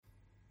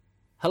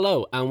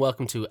Hello and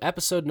welcome to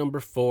episode number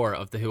 4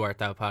 of the Who Art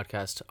Thou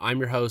podcast. I'm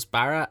your host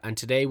Barra, and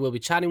today we'll be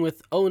chatting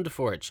with Owen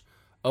DeForge.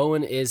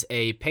 Owen is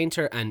a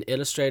painter and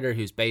illustrator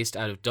who's based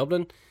out of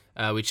Dublin.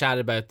 We chatted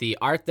about the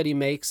art that he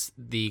makes,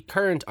 the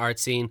current art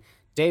scene,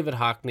 David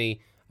Hockney,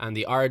 and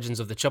the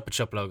origins of the Chupa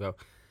Chup logo.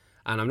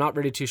 And I'm not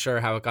really too sure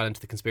how it got into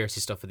the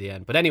conspiracy stuff at the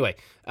end. But anyway,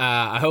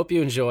 I hope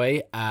you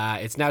enjoy.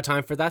 It's now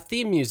time for that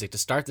theme music to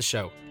start the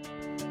show.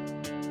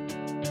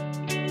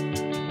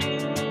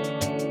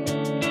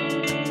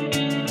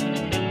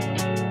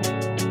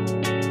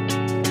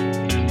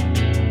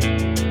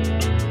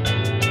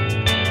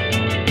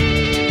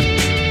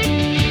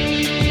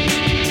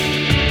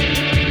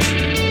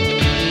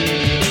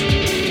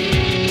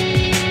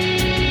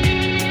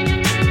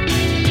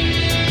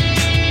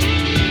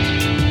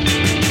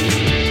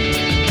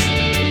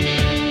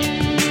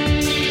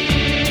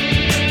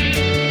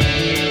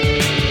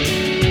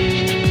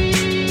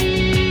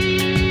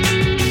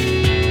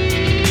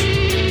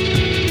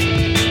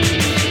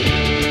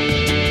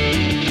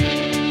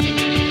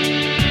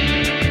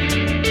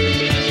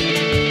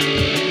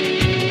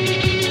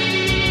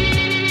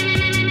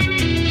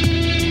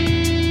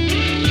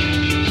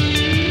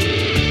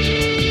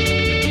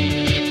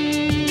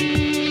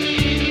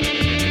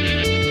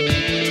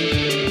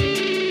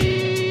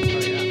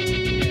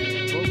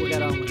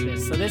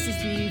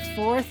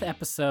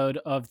 Episode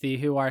of the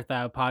Who Art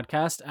Thou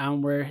podcast,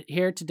 and we're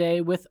here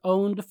today with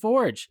Owen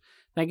DeForge.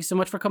 Thank you so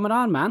much for coming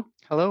on, man.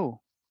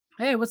 Hello.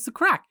 Hey, what's the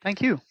crack?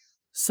 Thank you.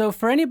 So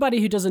for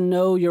anybody who doesn't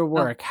know your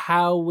work,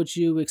 how would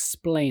you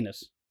explain it?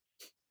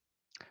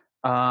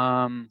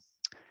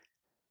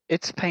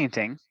 It's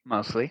painting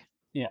mostly.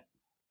 Yeah.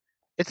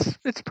 It's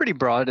pretty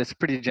broad, it's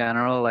pretty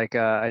general.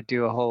 I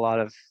do a whole lot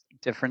of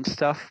different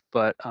stuff,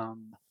 but I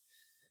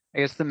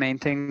guess the main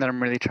thing that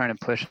I'm really trying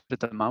to push at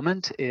the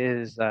moment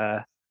is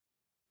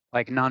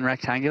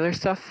non-rectangular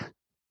stuff.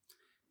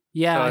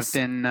 Yeah.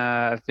 So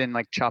I've been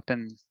like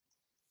chopping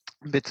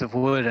bits of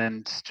wood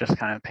and just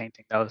kind of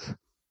painting those.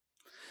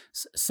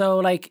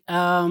 So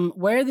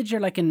where did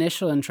your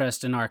initial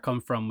interest in art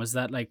come from? Was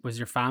that was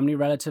your family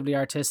relatively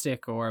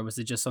artistic, or was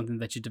it just something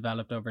that you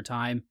developed over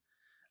time?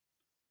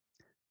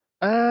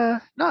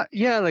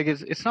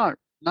 It's not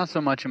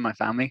so much in my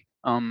family.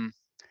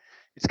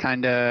 It's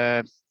kind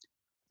of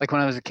like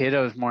when I was a kid, I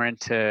was more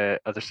into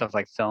other stuff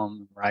like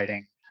film,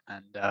 writing,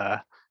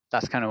 and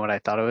that's kind of what I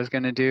thought I was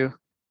going to do.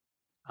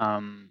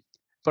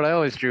 But I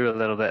always drew a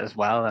little bit as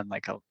well. And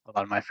a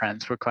lot of my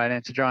friends were quite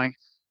into drawing.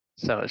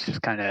 So it's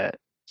just kind of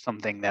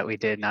something that we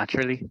did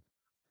naturally.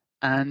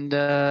 And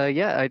I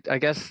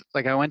guess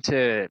I went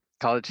to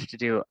college to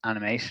do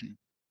animation.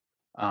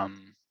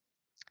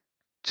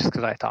 Just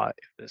because I thought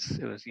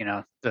it was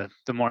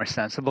the more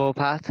sensible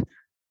path.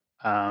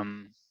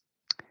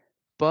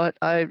 But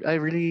I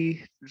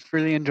really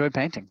enjoy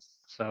painting.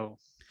 So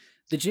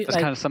did you that's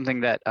kind of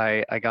something that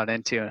I got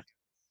into.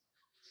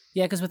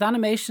 Yeah, because with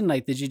animation,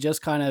 did you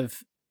just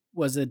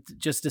was it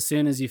just as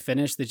soon as you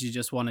finished that you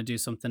just want to do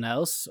something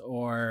else,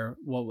 or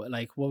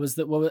was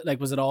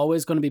it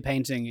always going to be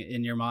painting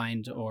in your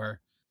mind,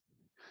 or?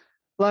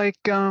 I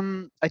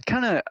kind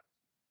of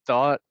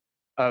thought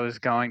I was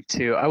going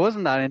to. I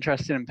wasn't that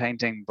interested in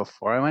painting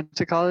before I went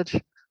to college.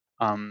 It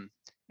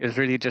was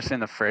really just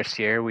in the first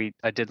year.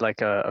 I did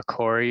a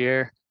core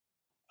year.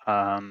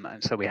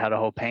 And so we had a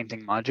whole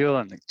painting module,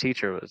 and the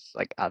teacher was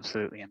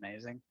absolutely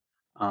amazing.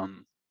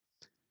 And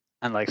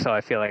so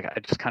I feel like I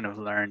just kind of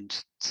learned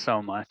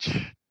so much,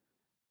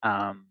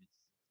 and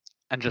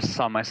just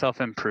saw myself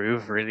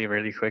improve really,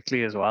 really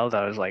quickly as well.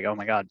 That I was like, oh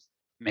my God,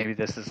 maybe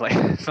this is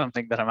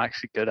something that I'm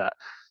actually good at.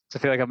 So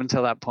I feel like up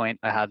until that point,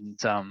 I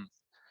hadn't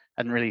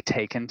really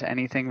taken to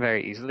anything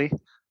very easily.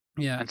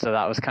 Yeah. And so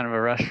that was kind of a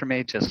rush for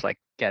me, just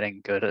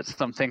getting good at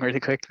something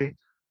really quickly.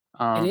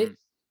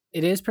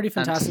 It is pretty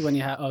fantastic when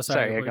you have. Oh,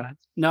 sorry. Go ahead.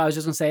 No, I was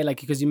just gonna say,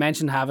 because you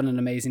mentioned having an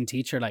amazing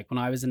teacher. When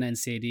I was in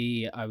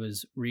NCAD,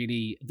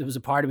 there was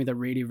a part of me that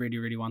really, really,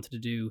 really wanted to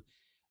do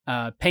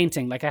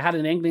painting. I had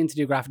an inkling to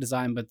do graphic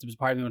design, but there was a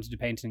part of me that wanted to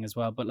do painting as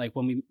well. But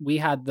when we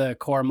had the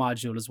core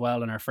module as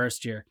well in our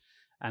first year,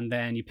 and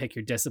then you pick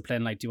your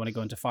discipline. Do you want to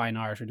go into fine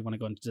art or do you want to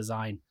go into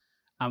design?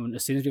 And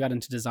as soon as we got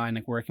into design,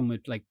 working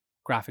with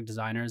graphic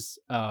designers,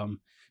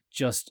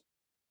 just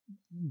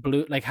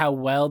blew how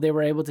well they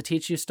were able to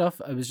teach you stuff.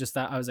 It was just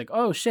that I was like,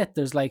 oh shit,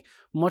 there's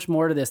much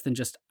more to this than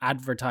just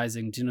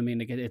advertising. Do you know what I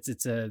mean?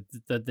 It's the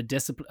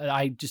discipline.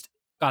 I just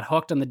got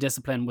hooked on the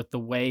discipline with the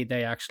way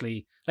they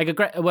actually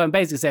what I'm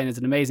basically saying is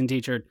an amazing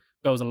teacher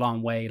goes a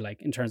long way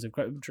in terms of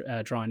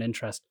drawing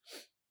interest.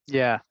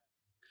 Yeah,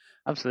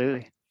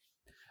 absolutely.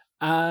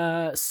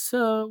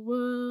 So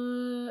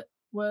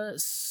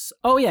with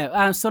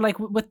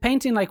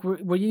painting,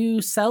 were you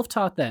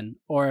self-taught then,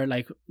 or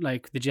did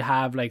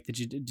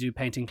you do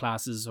painting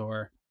classes,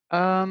 or?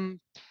 I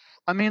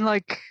mean,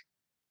 I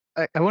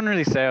wouldn't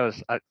really say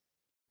I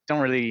don't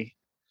really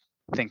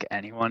think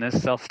anyone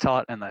is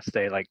self-taught unless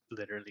they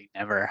literally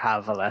never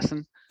have a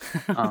lesson.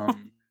 I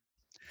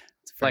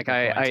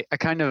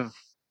kind of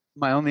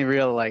my only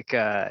real like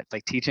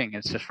teaching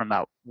is just from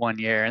that 1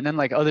 year, and then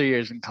like other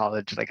years in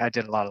college, like I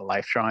did a lot of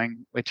life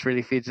drawing, which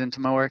really feeds into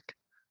my work.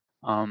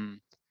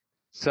 Um,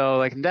 so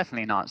like I'm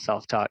definitely not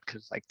self-taught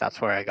because like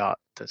that's where I got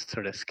the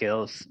sort of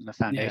skills and the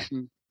Yeah.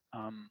 foundation.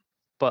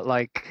 But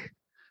like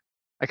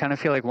I kind of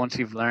feel like once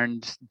you've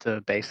learned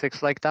the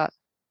basics like that,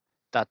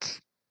 that's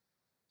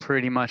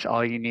pretty much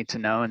all you need to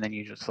know, and then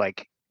you just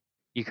like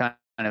you kind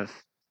of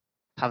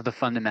have the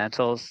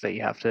fundamentals that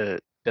you have to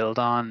build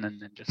on,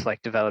 and then just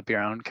like develop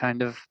your own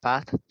kind of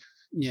path.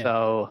 Yeah.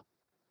 So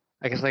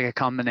I guess like a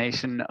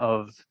combination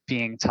of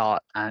being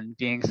taught and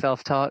being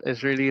self-taught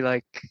is really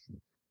like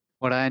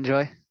what I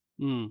enjoy.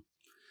 Mm.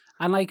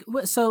 And like,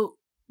 so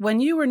when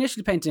you were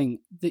initially painting,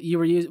 that you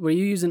were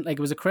you using like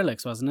it was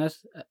acrylics, wasn't it?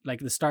 Like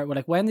the start,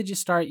 like when did you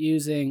start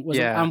using was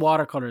it Yeah. and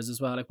watercolors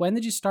as well? Like when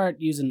did you start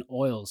using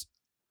oils?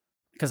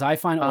 Because I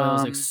find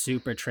oils like Um,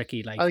 super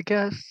tricky. Like, I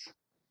guess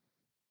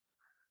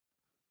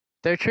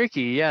they're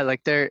tricky. Yeah,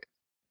 like they're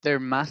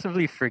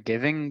massively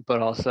forgiving,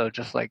 but also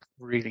just like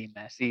really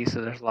messy.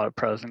 So there's a lot of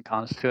pros and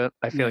cons to it.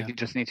 I feel like yeah, you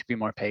just need to be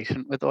more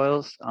patient with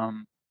oils.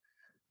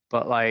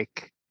 But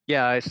like,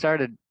 yeah, I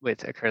started with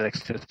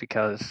acrylics just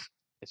because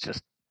it's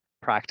just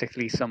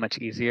practically so much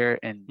easier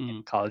in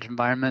mm. college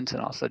environment,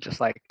 and also just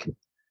like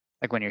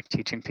when you're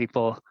teaching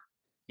people,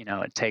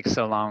 it takes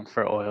so long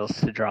for oils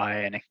to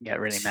dry and it can get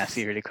really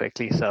messy really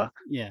quickly. So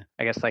Yeah.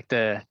 I guess like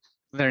the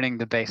learning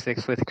the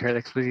basics with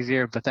acrylics was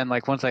easier. But then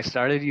like once I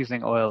started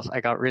using oils, I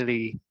got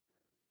really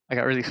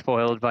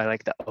spoiled by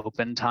like the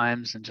open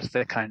times and just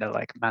the kind of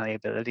like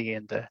malleability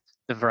and the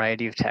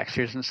variety of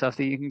textures and stuff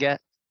that you can get.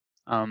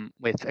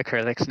 With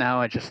acrylics now,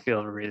 I just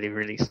feel really,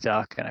 really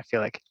stuck, and I feel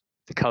like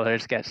the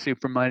colors get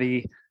super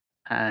muddy,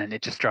 and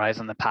it just dries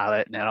on the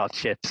palette, and it all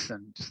chips,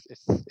 and just,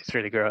 it's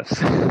really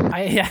gross.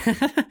 Yeah,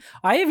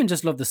 I even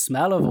just love the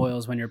smell of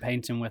oils when you're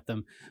painting with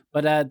them.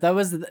 But that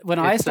was when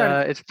I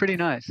started. It's pretty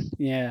nice.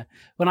 Yeah,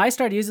 when I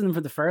started using them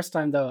for the first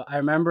time, though, I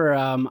remember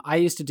I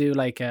used to do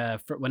like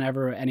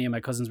whenever any of my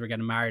cousins were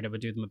getting married, I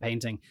would do them a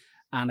painting.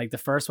 And like the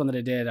first one that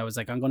I did, I was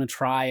like, I'm going to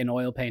try an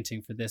oil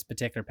painting for this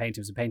particular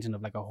painting. It was a painting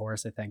of like a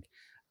horse, I think.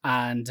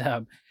 And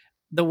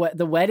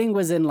the wedding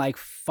was in like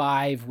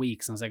 5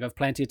 weeks. I was like, I've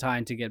plenty of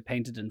time to get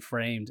painted and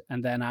framed.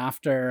 And then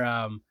after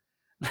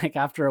like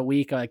after a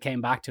week, I came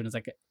back to it. And it's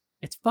like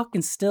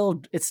it's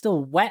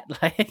still wet.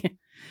 Like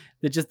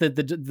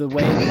the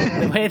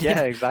way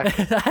Yeah,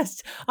 exactly.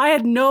 I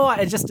had no,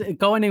 I just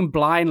going in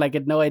blind, like I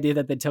had no idea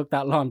that they took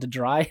that long to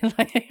dry.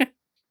 Like,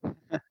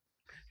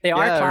 they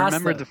are Yeah, I class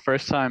remember though. the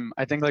first time.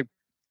 I think like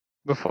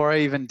before I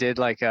even did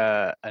like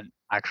an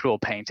actual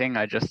painting,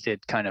 I just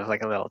did kind of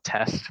like a little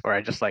test where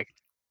I just like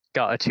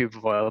got a tube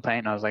of oil paint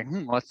and I was like,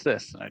 what's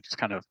this? And I just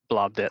kind of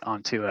blobbed it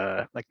onto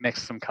like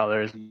mixed some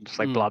colors and just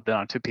like Mm. blobbed it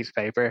onto a piece of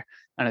paper.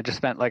 And I just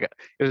spent like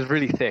it was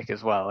really thick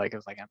as well. Like it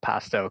was like a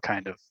pasto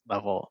kind of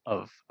level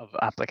of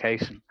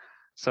application.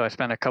 So I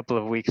spent a couple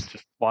of weeks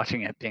just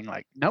watching it being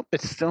like, nope,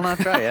 it's still not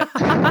dry yet.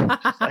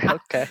 Just like,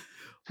 okay,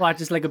 What,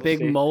 just like a we'll big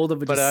see. mold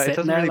of it But just it sitting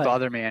doesn't there, really like.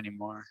 bother me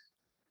anymore.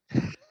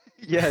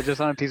 Yeah,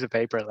 just on a piece of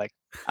paper, like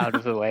out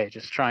of the way,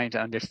 just trying to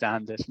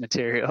understand this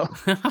material.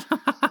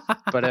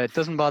 But it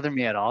doesn't bother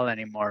me at all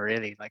anymore,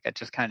 really. Like I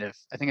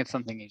think it's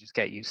something you just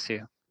get used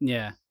to.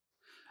 Yeah,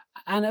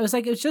 and it was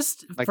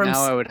just Like from.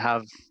 now I would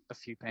have a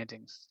few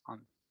paintings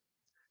on.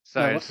 So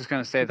No, I what? was just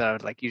gonna say that I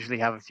would like usually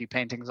have a few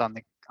paintings on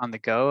the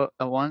go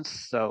at once.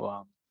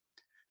 So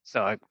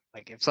I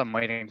like if I'm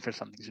waiting for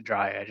something to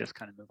dry, I just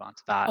kind of move on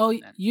to that, Oh,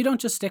 and then you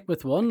don't just stick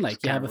with I one. just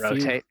Like you kind have of a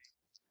few. rotate.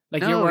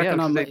 Like you're No, yeah,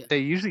 working because on. they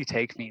usually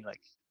take me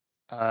like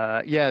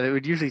yeah, they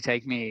would usually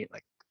take me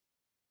like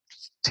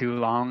just too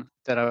long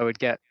that I would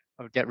get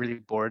really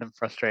bored and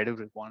frustrated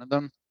with one of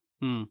them.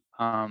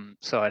 Hmm.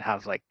 So I'd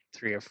have like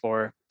 3 or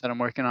 4 that I'm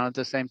working on at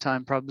the same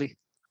time, probably.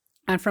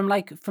 And from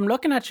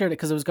looking at your,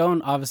 because it was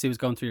going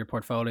through your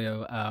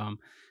portfolio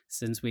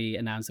since we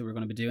announced that we are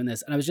going to be doing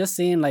this, and I was just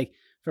seeing like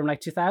from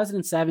like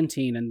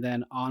 2017 and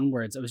then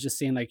onwards, I was just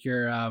seeing like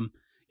your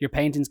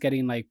paintings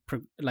getting like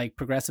like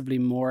progressively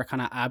more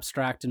kind of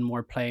abstract and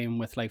more playing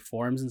with like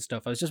forms and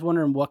stuff. I was just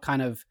wondering what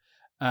kind of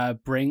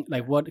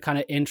what kind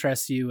of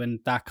interests you and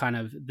that kind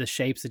of the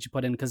shapes that you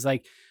put in, because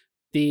like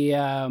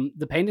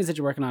the paintings that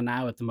you're working on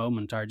now at the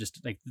moment are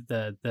just like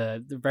the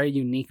very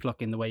unique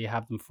looking the way you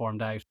have them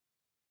formed out.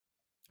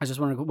 I just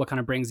wonder what kind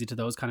of brings you to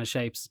those kind of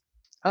shapes.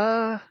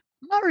 I'm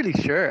not really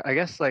sure. I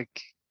guess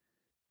like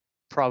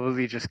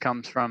probably just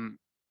comes from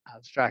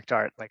abstract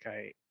art. Like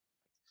I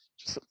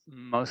just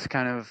most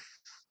kind of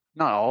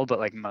not all, but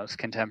like most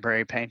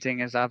contemporary painting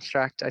is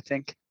abstract. I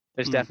think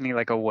there's Mm. definitely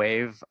like a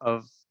wave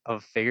of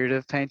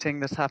figurative painting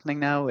that's happening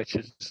now, which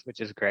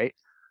is great.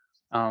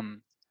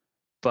 Um,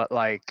 but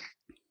like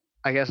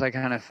I guess I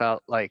kind of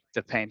felt like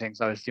the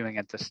paintings I was doing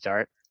at the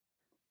start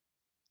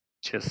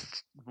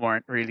just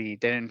weren't really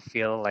they didn't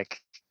feel like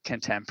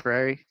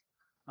contemporary.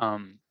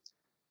 Um,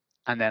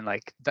 and then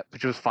like that,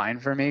 which was fine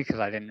for me because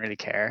I didn't really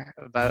care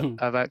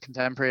about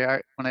contemporary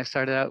art when I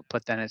started out.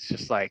 But then it's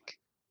just like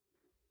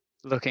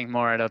looking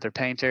more at other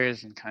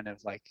painters and kind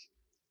of like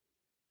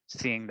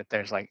seeing that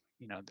there's like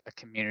a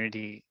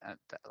community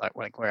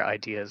like where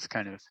ideas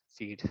kind of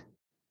feed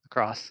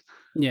across.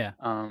 Yeah.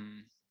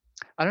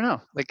 I don't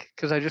know, like,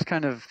 because I just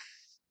kind of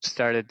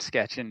started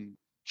sketching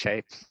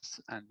shapes,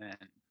 and then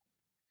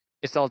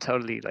it's all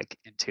totally like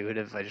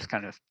intuitive. I just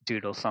kind of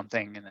doodle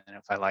something, and then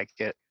if I like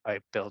it, I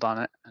build on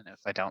it, and if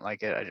I don't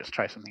like it, I just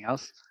try something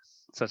else.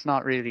 So it's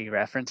not really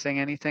referencing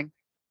anything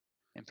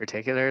in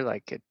particular.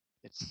 Like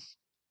it's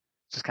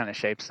just kind of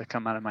shapes that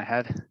come out of my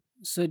head.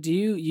 So do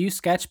you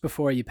sketch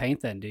before you paint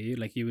then? Do you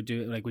like you would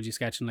do like would you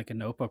sketch in like a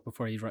notebook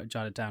before you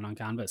jot it down on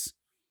canvas?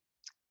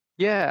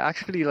 Yeah,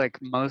 actually, like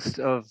most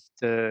of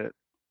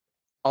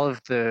all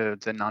of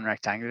the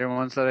non-rectangular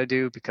ones that I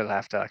do, because I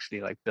have to actually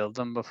like build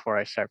them before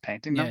I start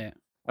painting them.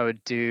 Yeah.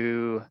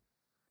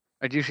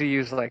 I'd usually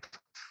use like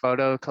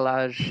photo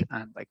collage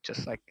and like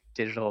just like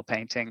digital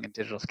painting and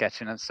digital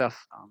sketching and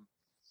stuff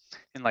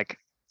in like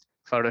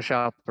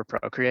Photoshop or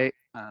Procreate.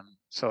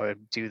 So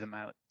I'd do them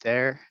out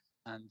there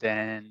and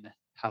then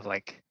have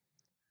like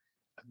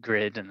a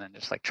grid and then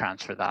just like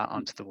transfer that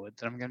onto the wood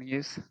that I'm going to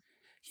use.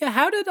 Yeah,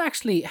 how did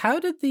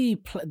the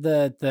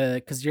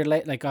because you're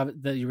late like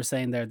you were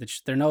saying there that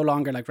they're no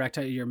longer like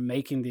rectangular. You're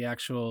making the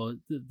actual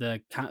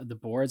the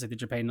boards like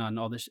that you're painting on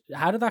all this.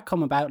 How did that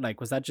come about? Like,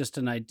 was that just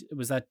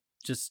was that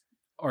just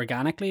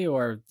organically,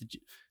 or did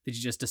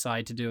you just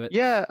decide to do it?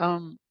 Yeah,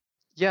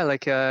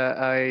 like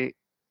I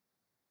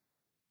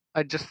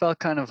just felt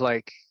kind of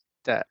like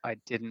that I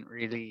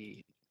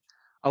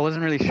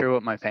wasn't really sure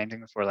what my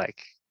paintings were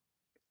like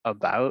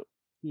about.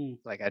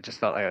 Like I just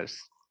felt like I was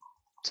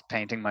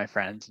painting my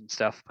friends and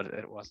stuff, but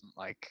it wasn't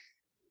like,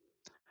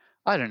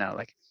 I don't know,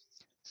 like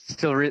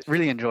still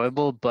really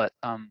enjoyable, but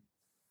I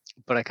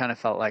kind of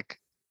felt like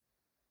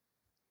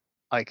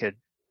I could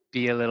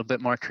be a little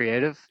bit more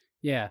creative.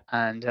 Yeah.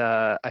 And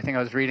I think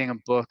I was reading a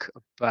book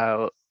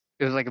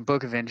it was like a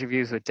book of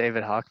interviews with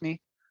David Hockney.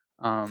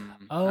 And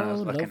I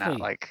was looking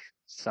at like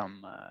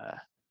some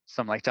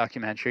like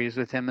documentaries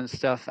with him and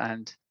stuff,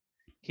 and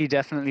he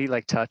definitely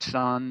like touched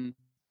on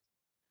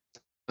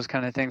those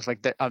kind of things.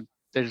 Like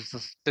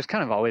there's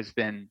kind of always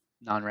been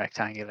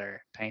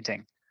non-rectangular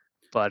painting,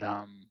 but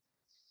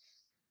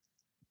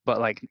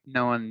like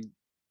no one,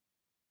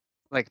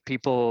 like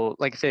people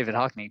like David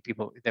Hockney,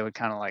 they would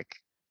kind of like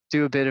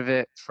do a bit of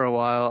it for a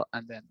while,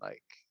 and then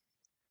like,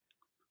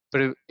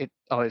 but it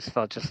always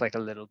felt just like a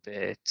little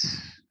bit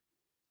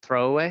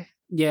throwaway.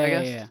 Yeah, I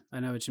guess. yeah. I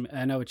know what you mean.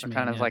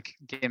 Kind of like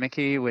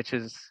gimmicky, which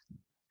is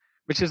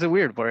a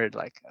weird word.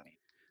 Like, I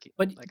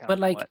mean, but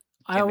like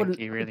I would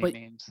really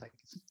means like.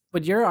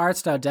 But your art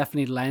style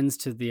definitely lends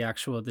to the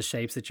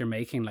shapes that you're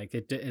making. Like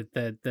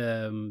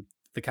the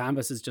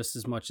canvas is just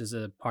as much as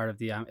a part of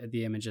the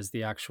image as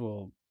the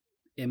actual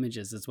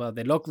images as well.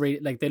 They look really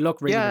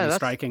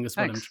striking as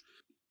well.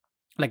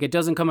 Like it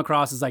doesn't come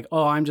across as like,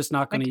 oh, I'm just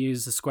not going to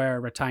use a square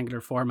or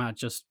rectangular format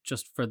just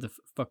for the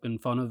fucking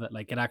fun of it.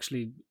 Like it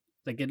actually,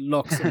 like it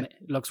looks it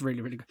looks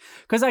really, really good.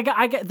 Because I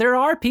get there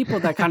are people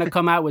that kind of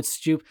come out with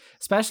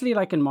especially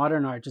like in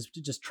modern art,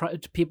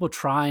 people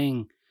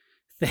trying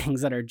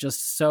things that are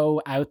just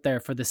so out there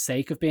for the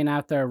sake of being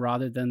out there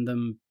rather than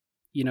them,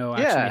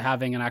 actually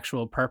having an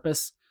actual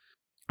purpose.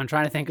 I'm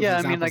trying to think of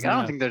I mean, like, I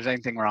don't think there's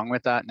anything wrong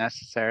with that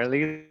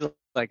necessarily.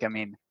 Like, I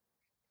mean,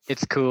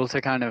 it's cool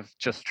to kind of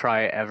just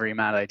try every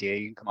mad idea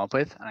you can come up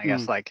with. And I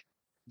guess like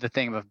the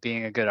thing of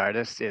being a good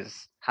artist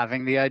is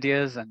having the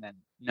ideas and then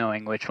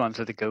knowing which ones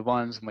are the good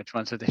ones and which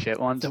ones are the shit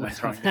ones and then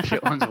throwing the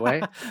shit ones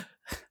away.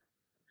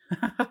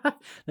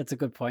 That's a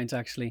good point,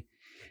 actually.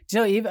 Do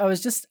you know, Eve, I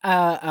was just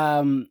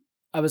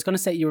I was going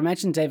to say, you were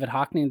mentioning David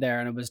Hockney there,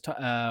 and it was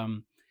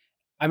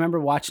I remember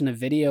watching a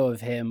video of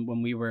him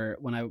when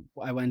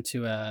I went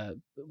to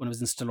when I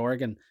was in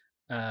Stillorgan,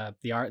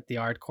 the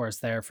art course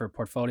there for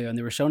portfolio, and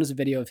they were showing us a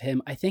video of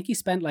him. I think he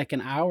spent like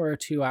an hour or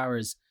 2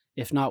 hours,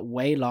 if not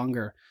way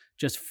longer,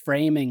 just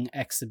framing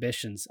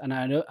exhibitions. And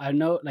I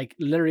know like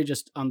literally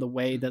just on the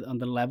way that on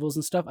the levels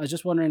and stuff. I was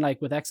just wondering,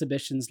 like with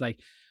exhibitions, like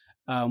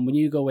when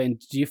you go in,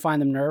 do you find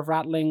them nerve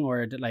rattling,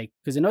 or like,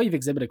 because I know you've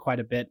exhibited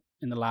quite a bit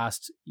in the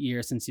last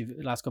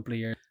couple of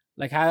years.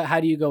 Like how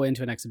do you go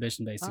into an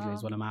exhibition, basically,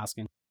 is what I'm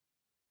asking.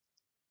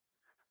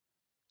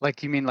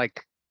 Like, you mean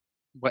like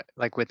what,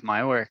 like with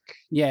my work?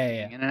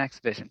 Yeah. In an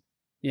exhibition.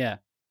 Yeah.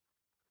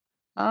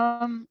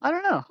 I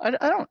don't know.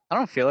 I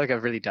don't feel like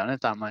I've really done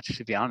it that much,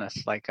 to be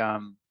honest. Like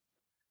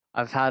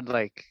I've had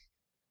like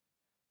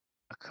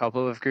a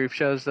couple of group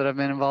shows that I've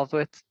been involved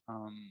with.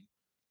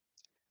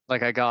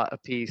 Like I got a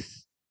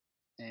piece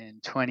in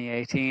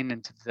 2018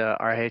 into the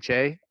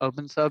RHA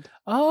Open Sub.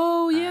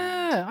 Oh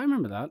yeah, I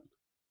remember that.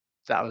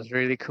 That was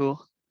really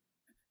cool.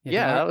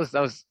 Yeah,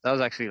 that was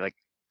actually like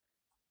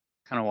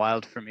kind of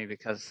wild for me,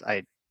 because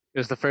it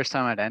was the first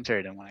time I'd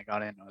entered, and when I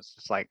got in, I was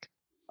just like,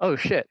 oh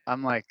shit,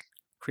 I'm like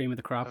cream of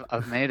the crop.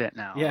 I've made it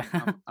now. Yeah.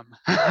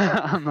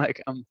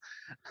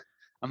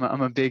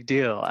 I'm a big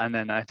deal. And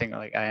then I think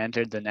like I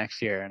entered the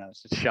next year, and I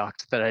was just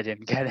shocked that I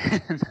didn't get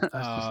in. I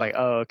was just like,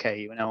 oh,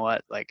 okay, you know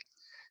what? Like,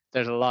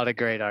 there's a lot of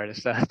great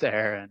artists out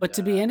there. And, but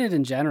to be in it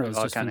in general is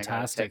just fantastic.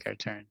 fantastic. Take our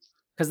turns.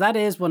 because that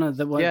is one of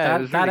the Yeah,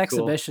 it was that really cool.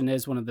 exhibition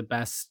is one of the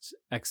best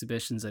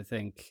exhibitions I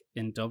think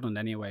in Dublin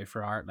anyway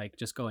for art. Like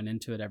just going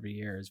into it every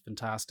year is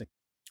fantastic.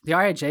 The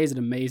RHA is an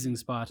amazing Mm.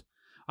 spot.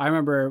 I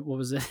remember what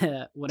was it?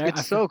 Whatever.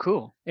 It's so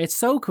cool. It's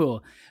so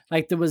cool.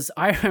 Like there was,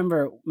 I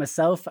remember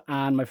myself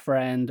and my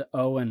friend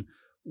Owen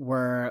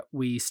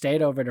we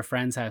stayed over at a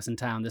friend's house in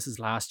town. This is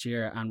last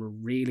year, and we're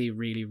really,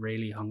 really,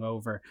 really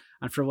hungover.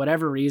 And for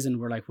whatever reason,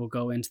 we're like, we'll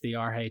go into the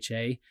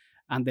RHA,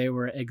 and they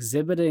were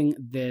exhibiting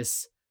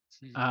this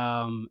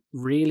Mm.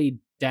 really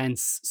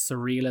dense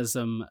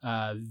surrealism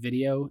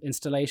video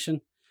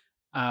installation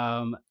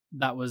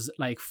that was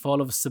like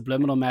full of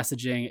subliminal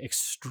messaging,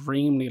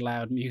 extremely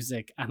loud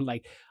music, and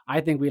like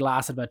I think we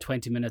lasted about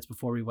 20 minutes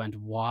before we went,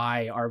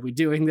 why are we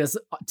doing this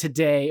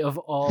today of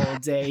all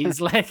days?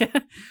 Like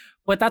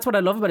but that's what I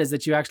love about it, is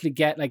that you actually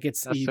get like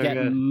That's you so get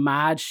good.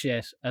 mad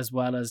shit as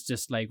well as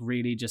just like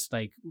really just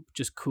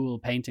cool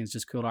paintings,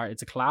 just cool art.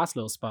 It's a class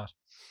little spot.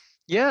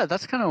 Yeah,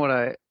 that's kind of what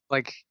I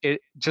like.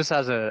 It just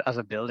as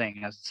a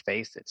building, as a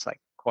space, it's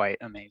like quite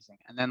amazing.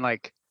 And then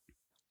like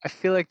I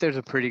feel like there's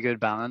a pretty good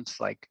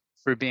balance, like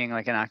for being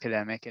like an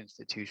academic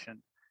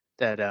institution,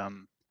 that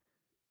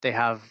they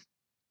have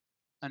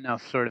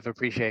enough sort of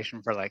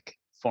appreciation for like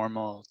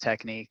formal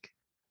technique,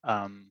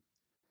 um,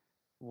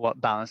 what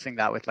balancing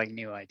that with like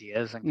new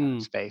ideas and kind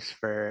of space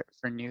for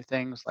new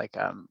things. Like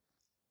I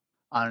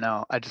don't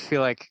know. I just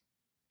feel like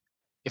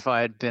if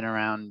I had been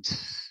around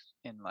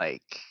in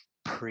like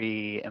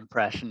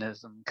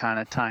pre-impressionism kind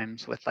of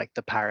times with like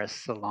the Paris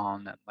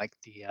Salon and like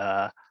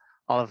the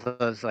all of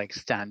those like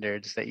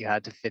standards that you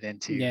had to fit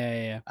into,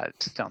 Yeah, I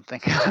just don't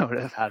think I would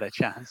have had a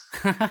chance.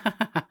 yeah.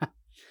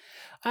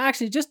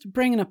 Actually, just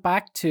bringing it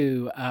back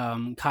to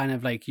kind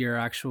of like your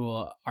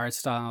actual art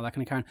style and all that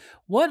kind of kind.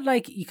 What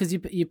like, because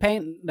you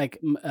paint like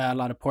a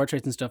lot of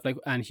portraits and stuff, like,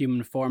 and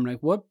human form.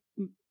 Like, what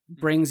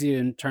brings you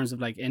in terms of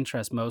like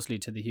interest mostly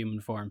to the human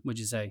form? Would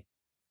you say?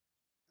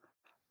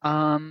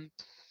 Um,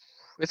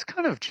 it's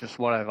kind of just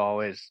what I've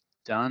always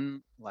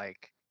done.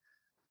 Like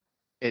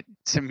it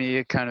to me,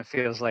 it kind of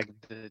feels like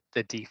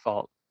the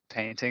default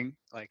painting.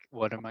 Like,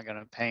 what am I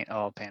gonna paint? Oh,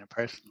 I'll paint a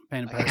person.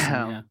 Paint a Like, person,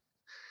 yeah.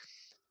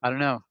 I don't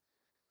know.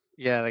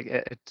 Yeah,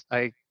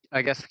 like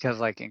I guess because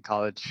like in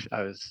college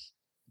I was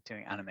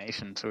doing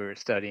animation, so we were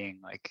studying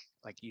like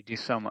you do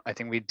so much. I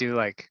think we do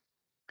like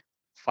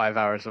 5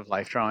 hours of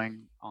life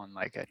drawing on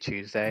like a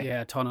Tuesday,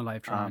 Yeah, a ton of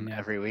life drawing, yeah.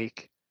 every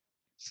week.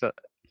 So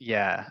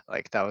yeah,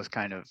 like that was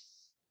kind of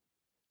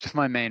just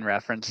my main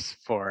reference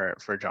for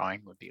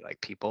drawing would be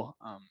like people.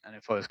 And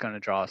if I was going to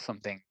draw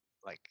something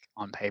like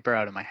on paper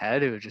out of my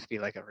head, it would just be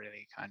like a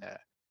really kind of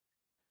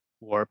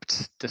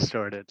warped,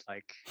 distorted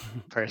like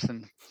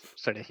person,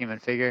 sort of human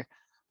figure.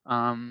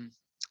 Um,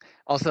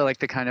 Also, like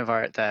the kind of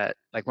art that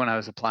like when I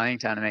was applying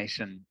to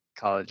animation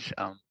college,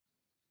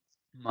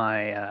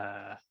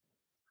 my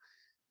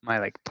my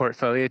like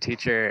portfolio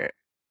teacher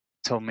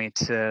told me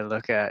to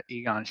look at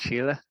Egon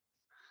Schiele,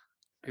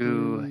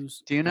 who,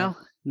 Who's do you know?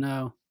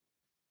 no.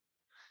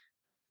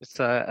 It's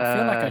I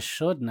feel like I a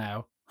should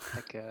now.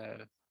 like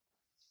a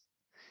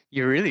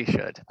you really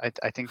should.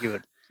 I think you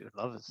would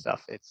love his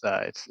stuff. It's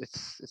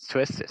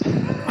twisted.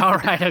 All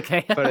right,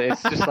 okay. But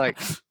it's just like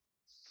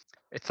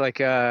it's like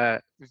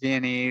a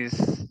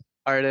Viennese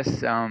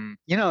artist.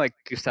 You know, like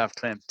Gustav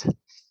Klimt.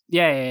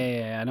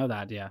 Yeah. I know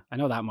that. Yeah, I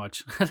know that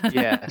much.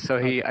 Yeah. So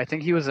Okay. I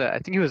think he was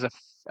a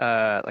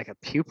like a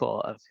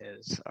pupil of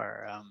his,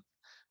 or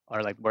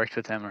like worked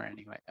with him, or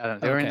anyway.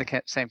 They were in Okay.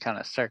 the same kind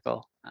of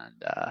circle,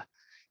 and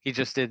he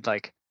just did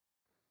like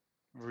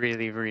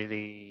really,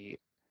 really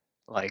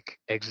like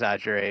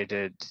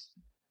exaggerated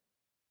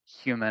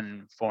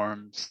human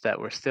forms that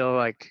were still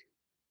like,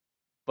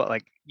 but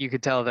like you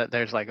could tell that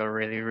there's like a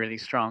really, really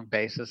strong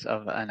basis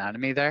of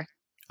anatomy there.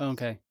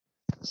 Okay.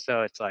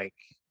 So it's like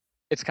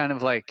it's kind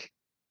of like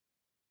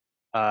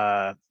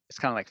it's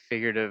kind of like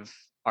figurative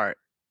art,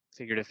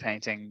 figurative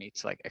painting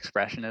meets like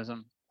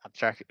expressionism,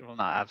 abstract, well,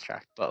 not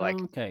abstract, but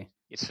like Okay.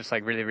 it's just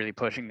like really, really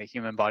pushing the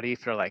human body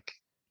for like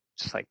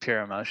just like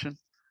pure emotion.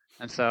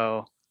 And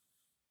so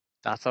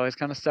that's always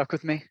kind of stuck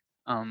with me.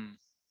 um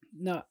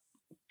No,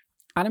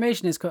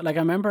 animation is cool. Like I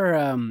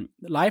remember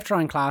life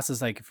drawing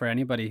classes, like for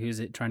anybody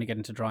who's trying to get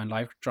into drawing,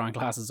 life drawing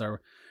classes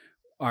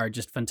are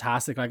just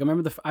fantastic. Like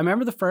I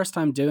remember the first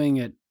time doing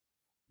it,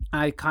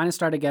 I kind of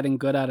started getting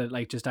good at it,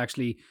 like just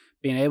actually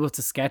being able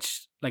to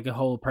sketch like a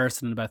whole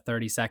person in about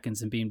 30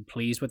 seconds and being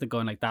pleased with it,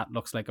 going like that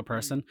looks like a mm.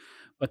 person.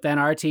 But then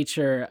our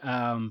teacher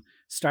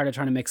started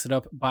trying to mix it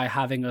up by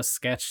having us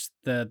sketch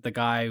the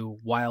guy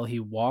while he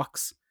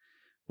walks,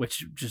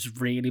 which just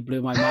really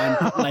blew my mind.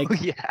 Oh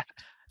yeah.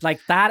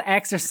 Like that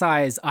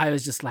exercise, I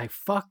was just like,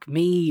 fuck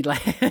me.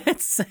 Like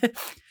it's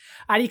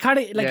and you kind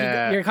of like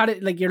Yeah. you're kind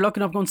of like you're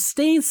looking up going,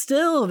 stay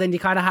still. Then you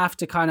kind of have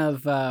to kind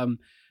of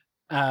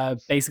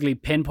basically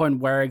pinpoint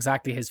where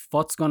exactly his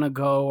foot's gonna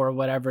go or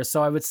whatever.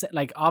 So I would say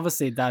like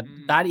obviously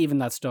Mm. even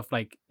that stuff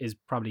like is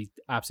probably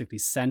absolutely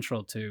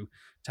central to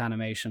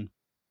animation.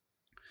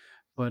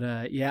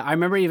 But yeah, I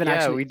remember even Yeah,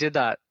 actually we did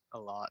that a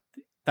lot.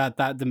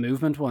 that the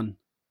movement one.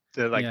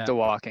 Yeah. the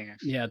walking.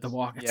 Yeah, the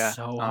walk, it's Yeah.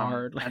 so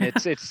hard. And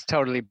it's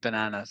totally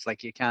bananas.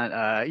 Like you can't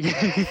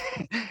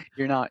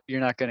you're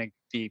not gonna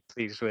be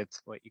pleased with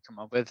what you come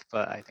up with,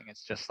 but I think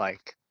it's just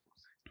like,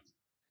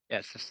 yeah,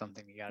 it's just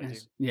something you gotta do.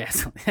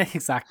 Yes,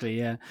 exactly.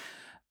 Yeah.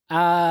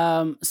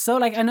 So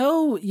like I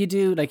know you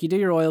do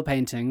your oil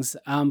paintings,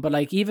 but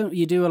like even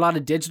you do a lot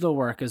of digital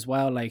work as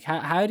well. Like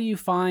how do you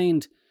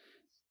find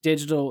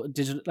digital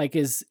like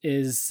oh,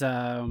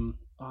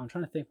 I'm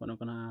trying to think what I'm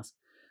gonna ask.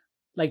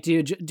 Like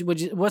would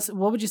you what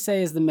would you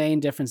say is the main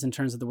difference in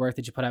terms of the work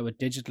that you put out with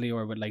digitally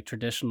or with like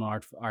traditional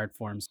art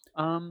forms?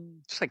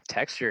 Just like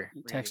texture,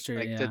 really. Texture,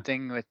 Like yeah. the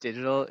thing with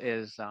digital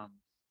is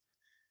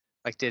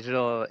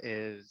digital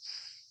is,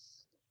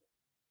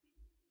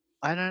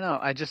 I don't know.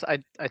 I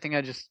think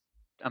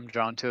I'm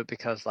drawn to it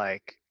because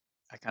like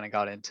I kind of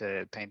got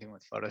into painting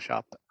with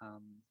Photoshop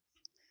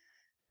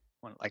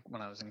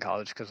when I was in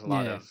college, because a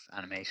lot Yeah. of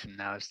animation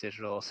now is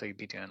digital, so you'd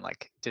be doing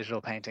like digital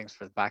paintings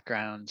for the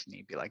background, and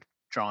you'd be like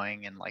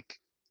drawing in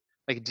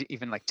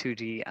even like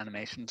 2D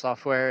animation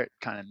software. It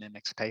kind of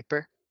mimics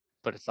paper,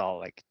 but it's all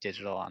like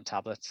digital on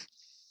tablets.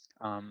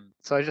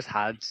 So I just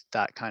had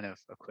that kind of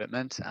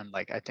equipment, and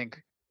like I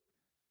think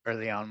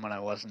early on when I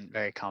wasn't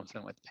very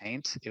confident with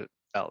paint, it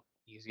felt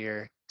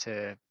easier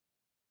to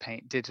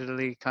paint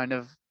digitally. Kind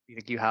of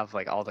like you have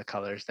like all the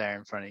colors there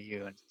in front of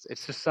you, and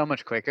it's just so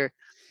much quicker.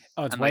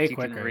 Oh, it's And way like you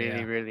can quicker.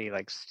 Yeah. really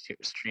like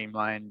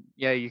streamline.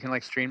 Yeah, you can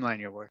like streamline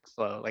your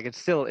workflow. Like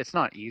it's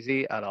not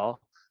easy at all.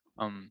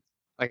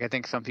 Like I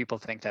think some people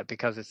think that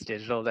because it's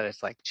digital that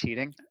it's like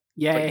cheating,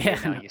 Yeah. but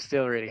Yeah. you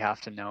still really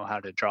have to know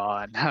how to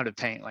draw and how to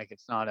paint. Like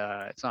it's not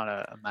a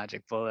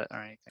magic bullet or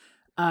anything.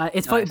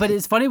 It's funny, but Nice.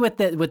 it's funny with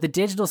the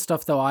digital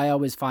stuff though. I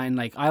always find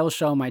like I'll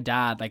show my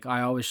dad, like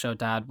I always show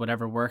dad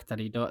whatever work that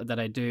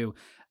I do,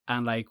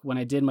 and like when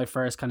I did my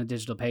first kind of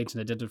digital painting,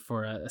 I did it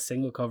for a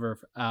single cover.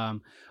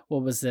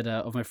 What was it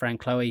of my friend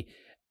Chloe?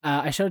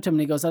 I showed it to him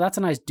and he goes, "Oh, that's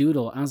a nice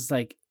doodle." And I was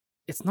like,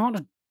 "It's not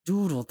a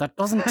doodle. That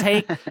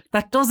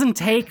doesn't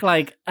take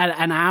like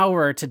an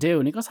hour to do."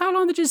 And he goes, "How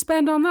long did you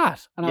spend on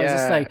that?" And I was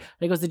just Yeah. like,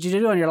 he goes, "Did you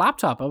do it on your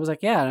laptop?" I was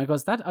like, "Yeah." And I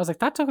goes, "That," I was like,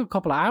 "That took a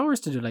couple of hours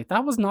to do. Like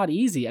that was not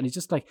easy." And he's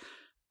just like,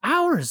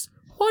 "Hours?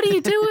 What are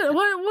you doing?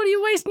 What are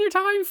you wasting your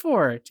time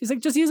for?" He's like,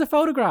 "Just use a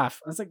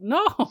photograph." I was like,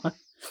 "No."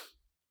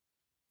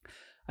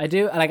 I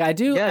do.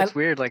 Yeah, it's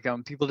weird. Like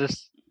people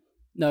just.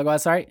 No, go on.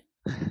 Sorry.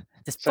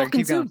 This Sorry, fucking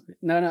keep going. Zoom.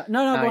 No.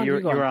 Go on. You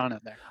You go on. were on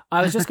it there.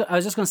 I was just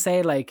gonna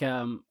say like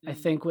I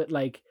think with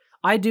like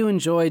I do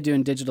enjoy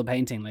doing digital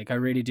painting. Like I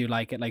really do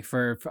like it. Like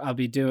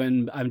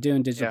I'm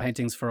doing digital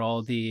paintings for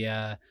all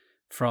the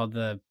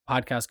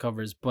podcast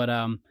covers, but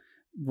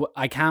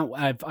I can't.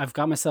 I've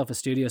got myself a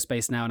studio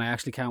space now, and I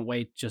actually can't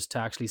wait just to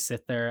actually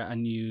sit there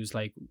and use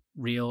like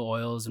real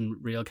oils and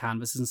real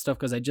canvases and stuff.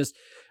 Because I just,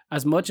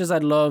 as much as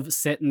I'd love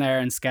sitting there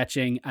and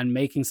sketching and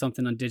making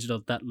something on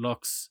digital that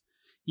looks,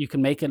 you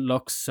can make it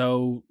look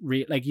so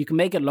real. Like you can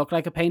make it look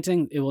like a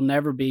painting. It will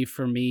never be,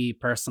 for me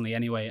personally,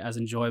 anyway, as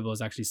enjoyable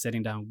as actually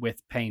sitting down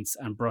with paints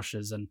and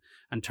brushes and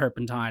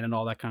turpentine and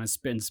all that kind of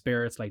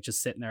spirits, like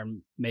just sitting there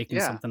and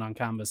making something on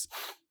canvas.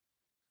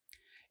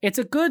 It's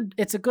a good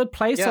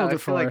placeholder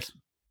for it.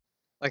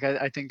 Like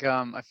I think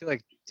I feel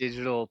like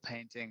digital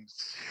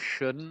paintings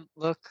shouldn't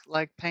look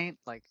like paint.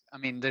 Like I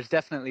mean, there's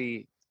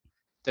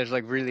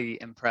like really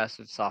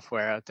impressive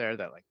software out there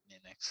that like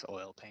mimics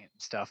oil paint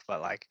and stuff,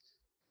 but like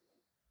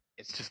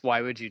it's just, why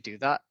would you do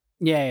that?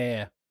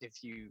 Yeah.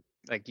 If you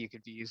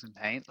could be using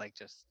paint. Like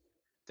just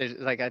there's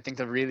like, I think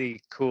the really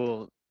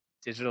cool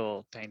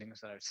digital paintings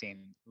that I've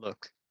seen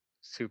look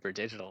super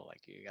digital.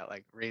 Like you got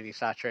like really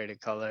saturated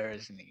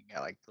colors and you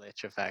got like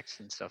glitch effects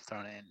and stuff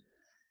thrown in.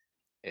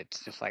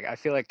 It's just like, I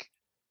feel like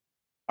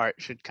art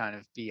should kind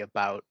of be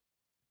about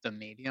the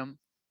medium.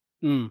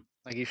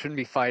 Like you shouldn't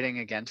be fighting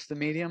against the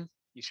medium.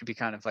 You should be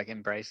kind of like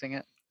embracing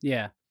it.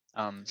 Yeah.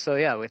 So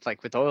yeah,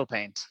 with oil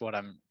paints, what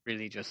I'm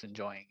really just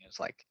enjoying is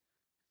like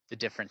the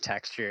different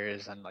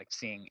textures and like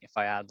seeing if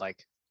I add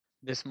like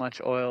this much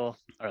oil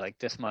or like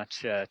this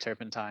much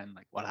turpentine,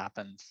 like what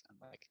happens. And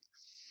like,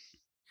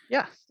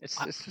 yeah, it's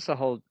just a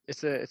whole,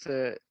 it's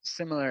a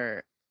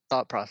similar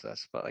thought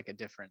process, but like a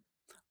different.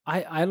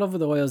 I love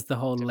with oils the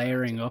whole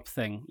layering up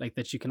thing, like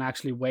that you can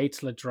actually wait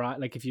till it dry.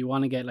 Like if you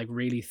want to get like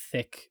really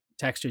thick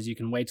textures, you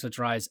can wait till it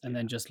dries and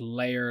then just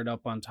layer it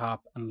up on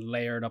top and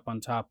layer it up on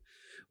top,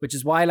 which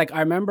is why like I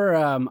remember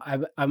I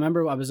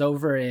remember I was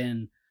over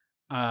in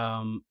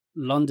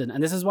London,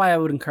 and this is why I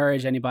would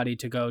encourage anybody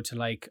to go to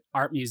like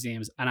art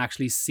museums and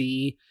actually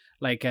see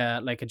like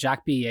a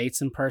Jack B.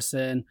 Yeats in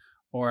person,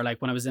 or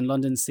like when I was in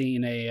London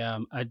seeing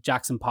a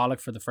Jackson Pollock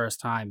for the first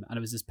time, and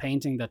it was this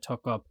painting that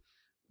took up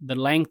the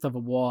length of a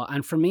wall.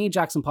 And for me,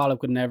 Jackson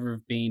Pollock would never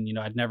have been,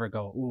 I'd never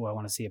go, "Oh, I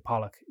want to see a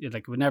Pollock."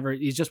 Like would never.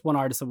 He's just one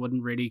artist that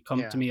wouldn't really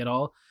come to me at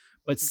all.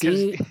 But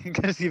see,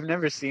 because you've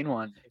never seen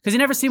one. Because you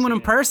never seen one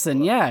in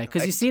person, yeah.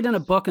 Because you see it in a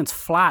book and it's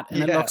flat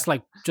and it looks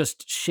like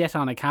just shit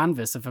on a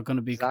canvas if it's going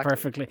to be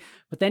perfectly.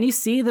 But then you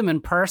see them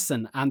in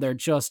person and they're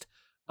just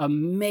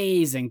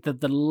amazing.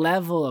 The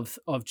level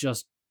of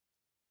just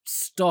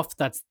stuff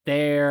that's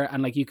there,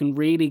 and like you can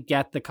really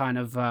get the kind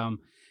of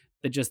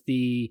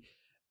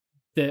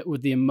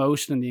with the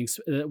emotion and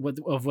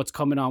of what's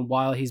coming on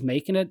while he's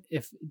making it.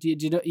 If do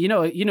you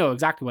know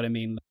exactly what I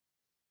mean?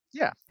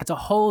 Yeah. It's a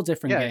whole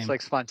different game. It's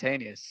like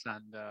spontaneous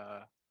and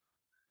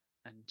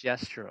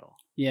gestural.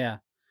 Yeah.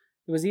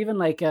 It was even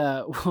like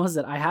what was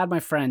it? I had my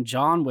friend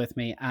John with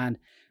me, and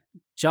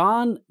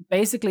John,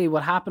 basically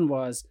what happened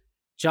was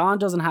John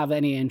doesn't have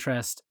any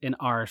interest in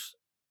art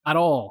at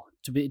all,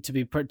 to be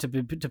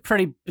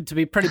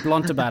pretty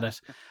blunt about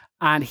it.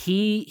 And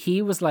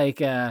he was like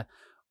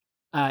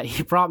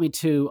he brought me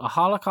to a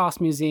Holocaust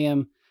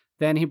museum.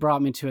 Then he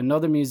brought me to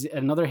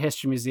another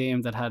history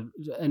museum that had,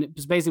 and it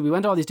was basically, we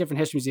went to all these different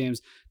history museums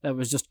that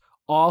was just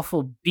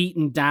awful,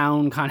 beaten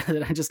down kind of,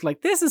 and just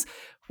like,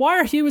 why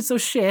are humans so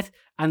shit?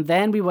 And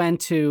then we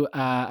went to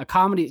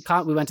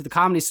we went to the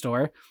Comedy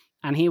Store,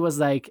 and he was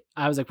like,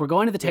 I was like, we're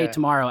going to the Tate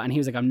tomorrow. And he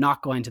was like, I'm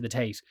not going to the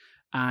Tate.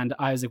 And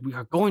I was like, we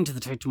are going to the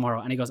Tate tomorrow.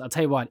 And he goes, I'll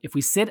tell you what, if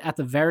we sit at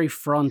the very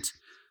front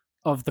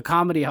of the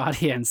comedy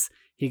audience,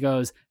 he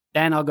goes,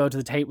 then I'll go to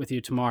the Tate with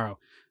you tomorrow.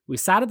 We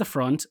sat at the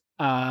front.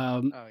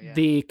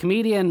 The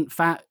comedian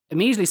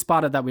immediately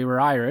spotted that we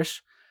were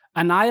Irish,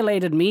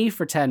 annihilated me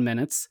for 10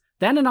 minutes,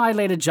 then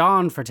annihilated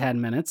John for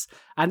 10 minutes.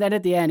 And then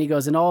at the end, he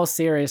goes, in all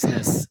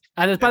seriousness,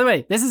 and by the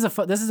way, this is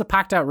a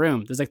packed out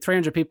room. There's like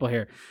 300 people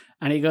here.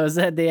 And he goes,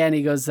 at the end,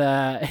 he goes,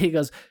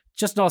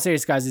 just in all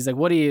seriousness, guys, he's like,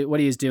 what are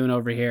you doing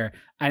over here?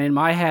 And in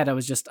my head, I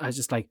was just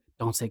like,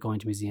 don't say going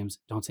to museums.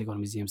 Don't say going to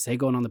museums. Say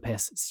going on the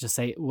piss. Just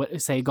say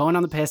going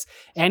on the piss.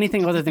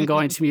 Anything other than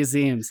going to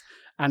museums.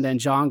 And then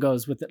John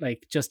goes with it,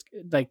 like, just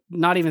like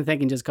not even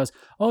thinking, just goes,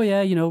 oh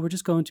yeah, we're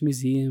just going to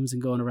museums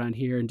and going around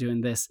here and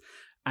doing this.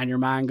 And your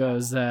man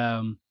goes,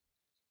 and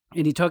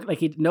he took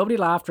nobody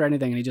laughed or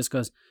anything. And he just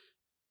goes,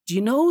 do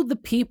you know the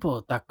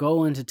people that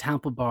go into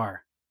Temple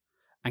Bar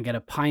and get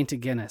a pint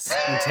of Guinness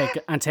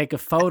and take a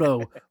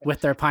photo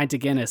with their pint of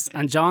Guinness?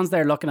 And John's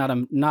there looking at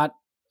him, not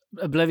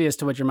oblivious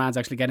to what your man's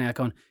actually getting at,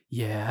 going,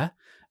 yeah.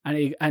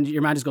 And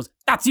your man just goes,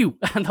 that's you.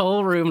 And the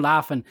whole room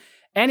laughing.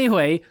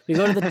 Anyway, we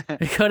go to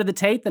the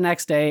Tate the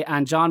next day,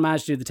 and John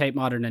managed to do the Tate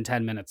Modern in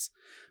 10 minutes.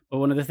 But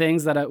one of the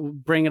things that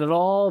bringing it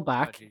all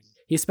back,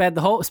 he sped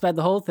the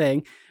whole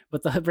thing,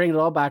 but bringing it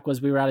all back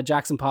was we were at a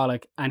Jackson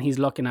Pollock, and he's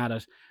looking at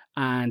it,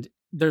 and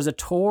there's a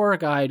tour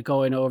guide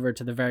going over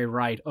to the very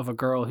right of a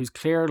girl who's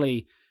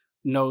clearly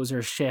knows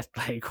her shit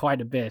like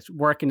quite a bit,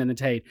 working in the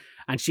Tate,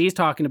 and she's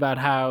talking about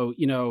how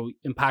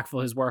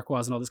impactful his work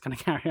was and all this kind of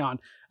carry on,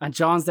 and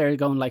John's there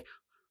going like,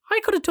 I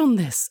could have done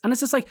this, and it's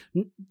just like,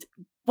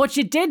 but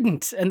you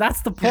didn't, and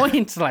that's the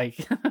point.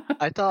 Like,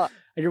 I thought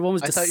your one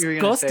was disgusted. I thought you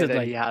were going to say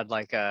that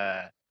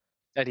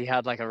he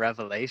had like a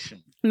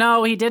revelation.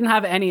 No, he didn't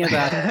have any of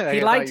that.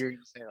 He liked. You were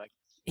say, like,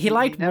 he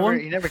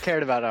never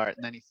cared about art,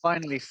 and then he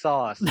finally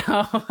saw us.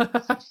 No,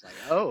 it's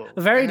like,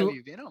 where have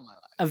you been all my life?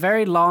 A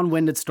very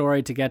long-winded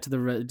story to get to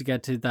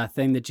that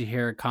thing that you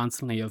hear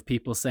constantly of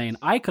people saying,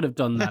 "I could have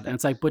done that," and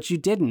it's like, but you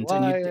didn't.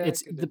 Well, and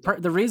it's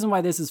the reason why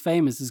this is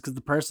famous is because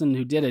the person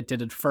who did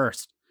it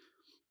first.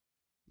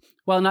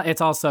 Well, no, it's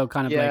also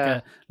kind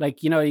of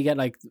like you get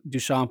like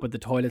Duchamp with the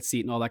toilet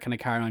seat and all that kind of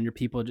carry on. Your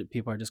people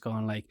are just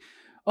going like,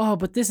 oh,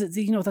 but this is,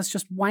 that's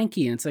just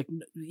wanky. And it's like,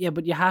 yeah,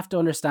 but you have to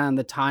understand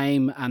the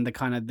time and the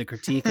kind of the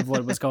critique of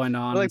what was going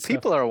on. Like,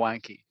 people are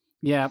wanky.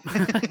 Yeah.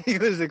 He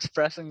was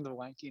expressing the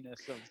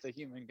wankiness of the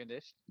human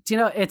condition. Do you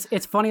know,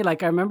 it's funny,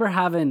 like I remember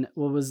having,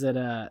 what was it,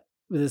 it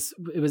was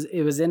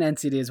in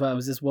NCD as well. It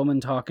was this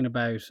woman talking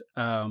about,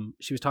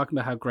 she was talking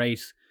about how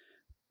great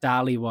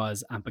Dali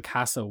was and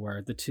Picasso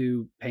were, the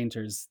two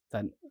painters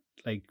that,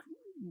 like,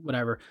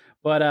 whatever,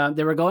 but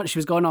she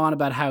was going on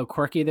about how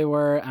quirky they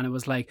were, and it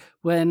was like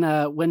when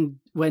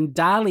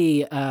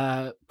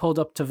Dali pulled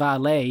up to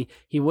valet,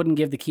 he wouldn't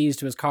give the keys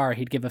to his car,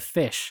 he'd give a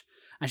fish.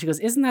 And she goes,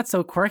 isn't that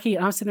so quirky?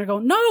 And I was sitting there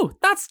going, no,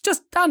 that's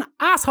just an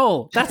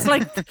asshole. That's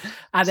like,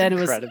 and then it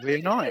was incredibly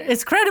annoying.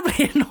 It's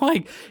incredibly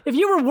annoying. If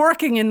you were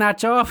working in that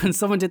job and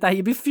someone did that,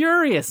 you'd be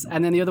furious.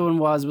 And then the other one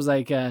was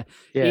like eating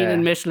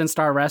in Michelin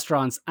star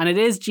restaurants, and it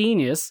is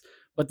genius.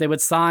 But they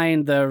would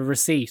sign the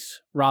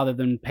receipt rather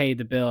than pay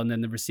the bill, and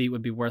then the receipt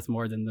would be worth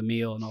more than the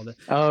meal and all that.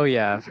 Oh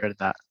yeah, I've heard of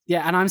that.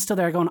 Yeah, and I'm still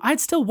there going, I'd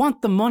still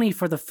want the money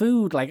for the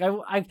food. Like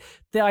I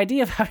the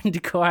idea of having to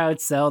go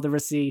out, sell the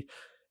receipt,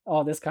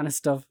 all this kind of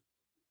stuff.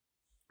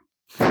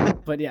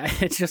 But yeah,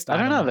 it's just I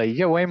don't know. Though you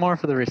get way more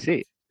for the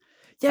receipt.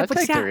 Yeah,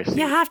 but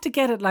you have to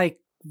get it like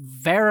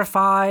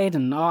verified,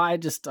 and I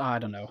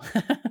don't know.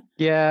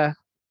 Yeah,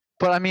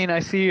 but I mean,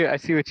 I see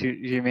what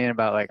you mean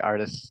about like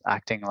artists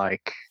acting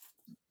like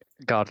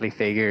godly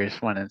figures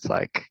when it's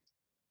like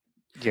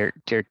you're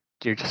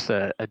just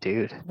a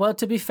dude. Well,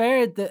 to be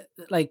fair,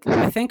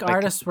 I think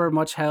artists were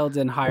much held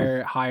in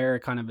higher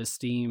kind of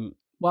esteem.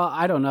 Well,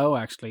 I don't know,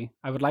 actually.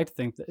 I would like to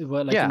think that.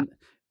 Well, like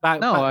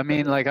I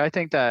mean, like, I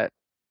think that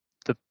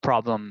the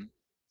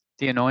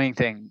annoying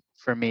thing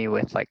for me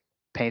with like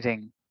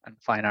painting and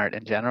fine art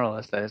in general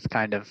is that it's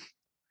kind of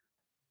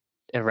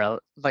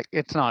like,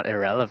 it's not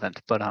irrelevant,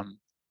 but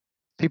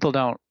people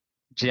don't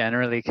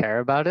generally care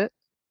about it.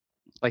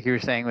 like you were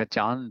saying with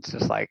John, it's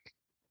just like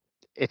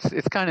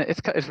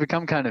it's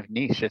become kind of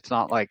niche. It's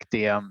not like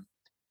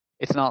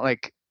it's not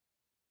like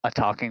a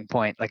talking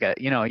point, like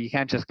you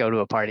can't just go to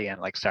a party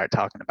and like start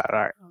talking about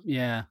art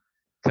Yeah.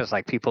 because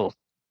like people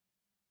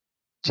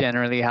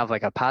generally have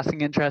like a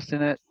passing interest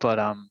in it, but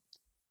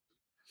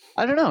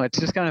I don't know. It's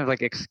just kind of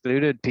like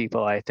excluded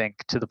people, I think,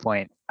 to the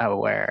point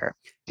where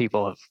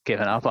people have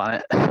given up on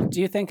it.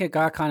 Do you think it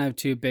got kind of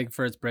too big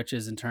for its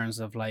britches in terms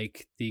of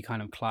like the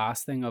kind of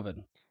class thing of it?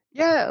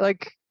 Yeah,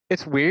 like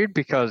it's weird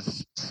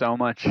because so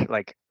much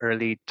like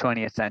early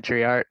 20th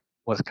century art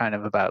was kind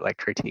of about like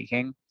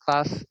critiquing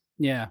class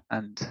Yeah.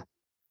 and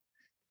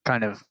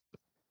kind of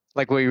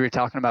like what you were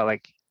talking about,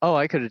 like, oh,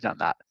 I could have done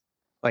that.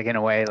 Like in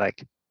a way,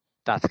 like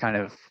that's kind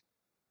of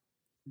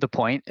the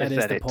point That is is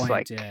that the it's point.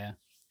 like Yeah.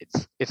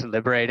 it's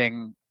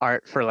liberating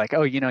art for like,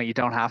 oh, you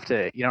don't have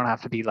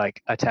to be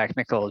like a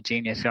technical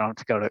genius. You don't have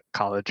to go to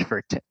college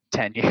for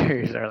 10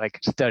 years or like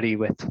study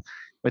with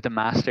a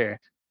master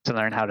to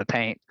learn how to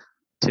paint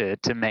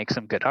to make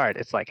some good art.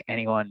 It's like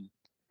anyone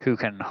who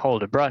can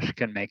hold a brush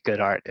can make good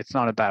art. It's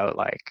not about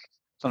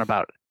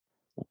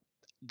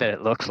that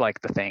it looks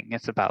like the thing.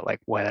 It's about like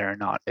whether or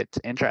not it's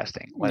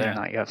interesting, whether or Yeah.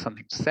 not you have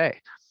something to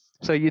say.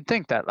 So you'd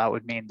think that that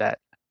would mean that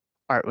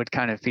art would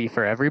kind of be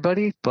for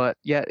everybody, but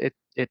yet it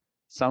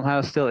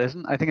somehow still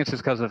isn't. I think it's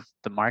just because of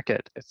the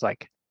market. It's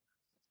like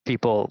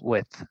people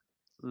with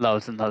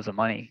loads and loads of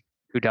money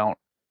who don't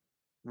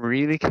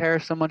really care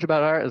so much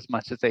about art as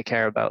much as they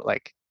care about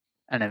like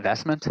an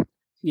investment.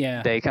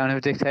 Yeah. They kind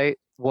of dictate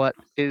what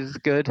is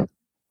good.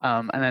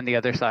 And then the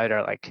other side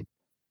are like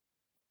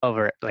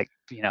over like,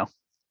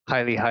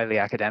 highly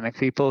academic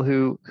people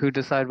who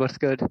decide what's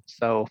good.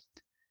 So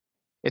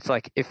it's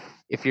like if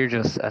you're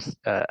just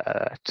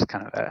just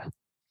kind of a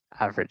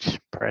average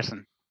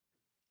person,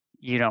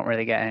 you don't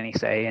really get any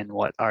say in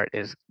what art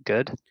is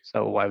good.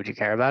 So why would you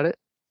care about it?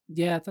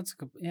 Yeah, that's a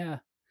good. Yeah,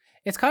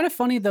 it's kind of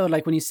funny though.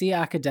 Like when you see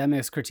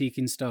academics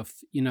critiquing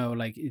stuff,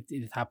 like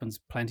it happens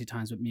plenty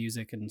times with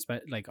music and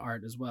like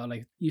art as well.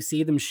 Like you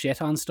see them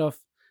shit on stuff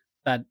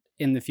that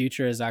in the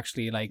future is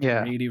actually like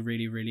Yeah. really,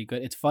 really, really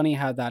good. It's funny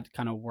how that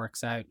kind of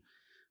works out.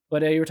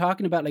 But you were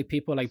talking about like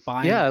people like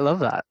buying. Yeah, I love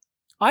that.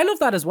 I love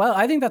that as well.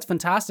 I think that's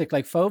fantastic.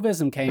 Like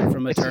fauvism came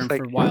from a It's term just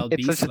like for wild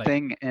it's beast, such a like,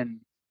 thing, and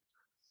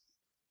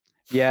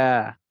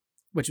yeah.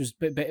 which was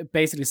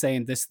basically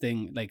saying this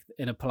thing like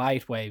in a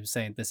polite way,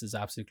 saying this is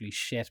absolutely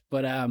shit.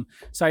 But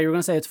sorry, you were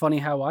gonna say it's funny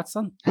how what's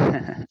son?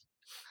 I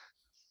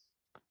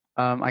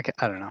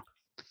don't know.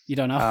 You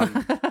don't know.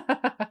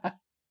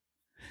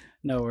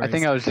 No worries. I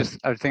think I was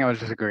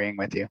just agreeing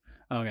with you.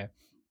 Okay.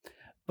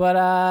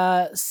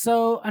 But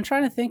so I'm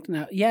trying to think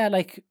now. Yeah,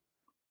 like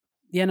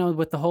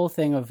with the whole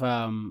thing of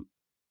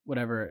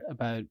whatever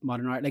about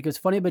modern art. Like it was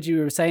funny, but you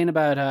were saying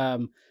about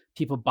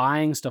people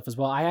buying stuff as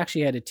well. I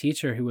actually had a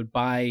teacher who would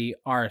buy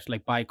art,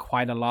 like buy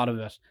quite a lot of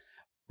it.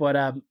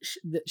 But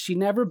she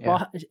never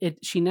bought it.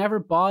 She never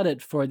bought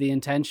it for the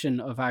intention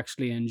of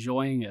actually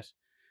enjoying it,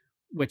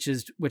 which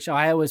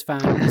I always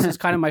found. This is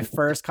kind of my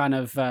first kind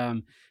of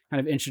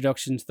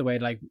introduction to the way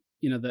like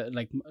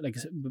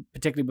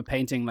particularly with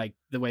painting, like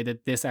the way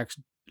that this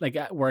actually like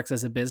works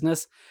as a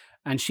business.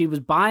 And she was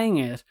buying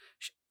it,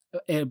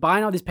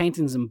 buying all these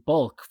paintings in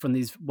bulk from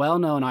these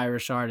well-known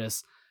Irish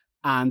artists,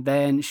 and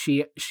then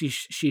she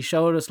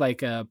showed us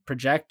like a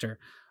projector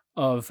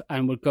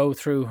and would go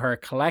through her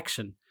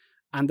collection.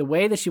 And the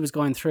way that she was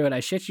going through it, I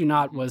shit you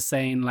not, was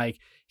saying like,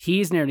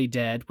 he's nearly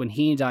dead. When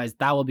he dies,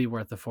 that will be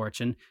worth a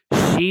fortune.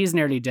 She's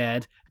nearly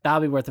dead.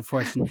 That'll be worth a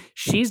fortune.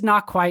 She's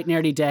not quite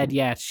nearly dead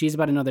yet. She's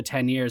about another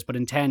 10 years, but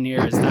in 10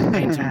 years, that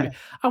painting will be...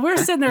 And we're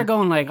sitting there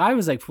going like, I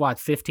was like, what,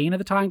 15 at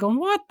the time, going,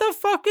 what the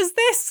fuck is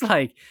this?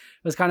 Like, it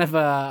was kind of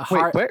a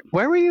hard... Wait,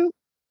 where were you?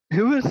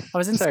 Who was... I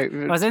was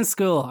in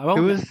school. I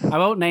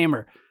won't name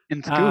her.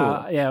 In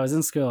school? Yeah, I was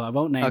in school. I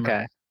won't name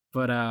her.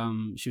 But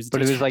she was.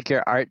 But it was like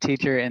your art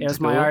teacher in school. It was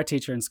my art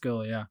teacher in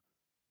school, yeah.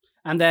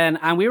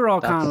 And we were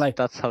all kind of like,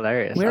 that's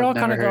hilarious. We were all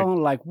kind of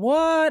going like,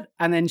 what?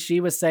 And then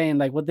she was saying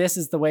like, well, this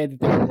is the way that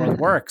the world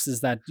works: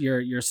 is that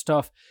your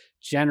stuff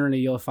generally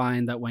you'll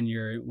find that when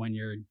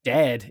you're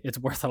dead, it's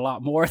worth a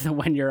lot more than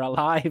when you're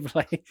alive.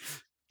 Like,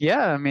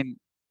 yeah, I mean,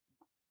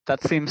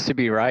 that seems to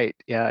be right.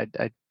 Yeah,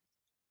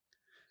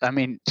 I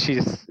mean,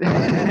 she's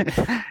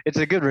it's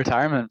a good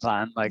retirement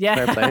plan. Like,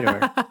 fair play to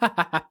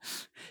her.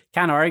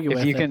 Can't argue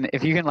with it.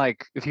 If you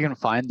can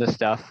find the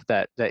stuff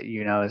that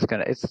is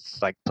gonna, it's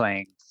like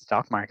playing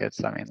stock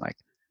markets. I mean, like.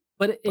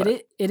 But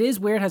it is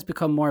weird. Has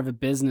become more of a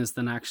business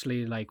than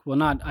actually like. Well,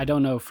 not I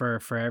don't know for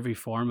every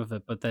form of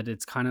it, but that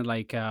it's kind of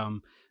like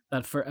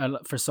that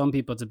for some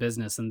people it's a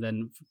business, and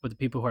then with the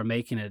people who are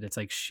making it, it's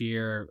like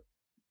sheer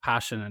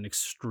passion and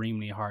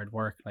extremely hard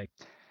work. Like.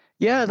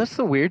 Yeah, that's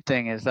the weird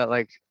thing is that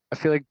like. I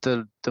feel like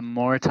the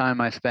more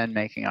time I spend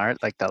making art,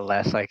 like the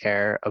less I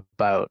care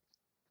about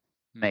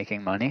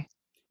making money.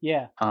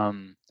 Yeah.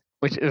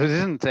 Which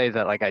doesn't say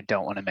that like I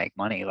don't want to make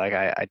money. Like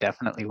I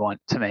definitely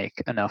want to make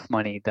enough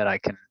money that I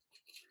can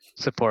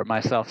support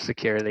myself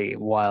securely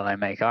while I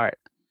make art.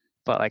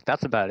 But like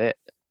that's about it.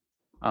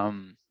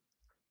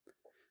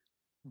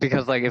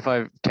 because like if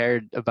I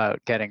cared about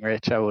getting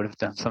rich, I would have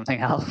done something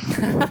else.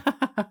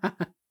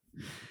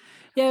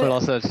 Yeah. But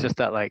also, it's just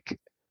that like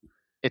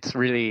it's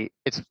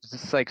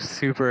just like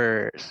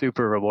super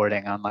super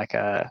rewarding on like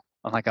a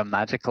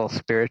magical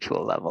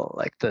spiritual level.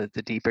 Like the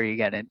deeper you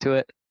get into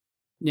it,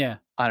 Yeah.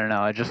 I don't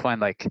know. I just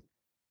find like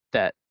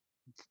that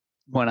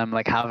when I'm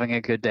like having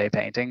a good day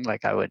painting,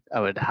 like I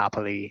would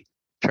happily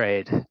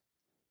trade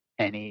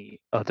any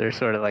other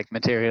sort of like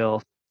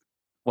material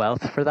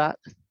wealth for that.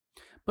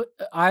 But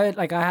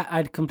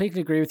I'd completely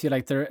agree with you.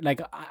 Like there,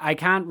 like I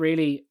can't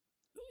really,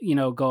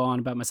 go on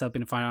about myself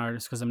being a fine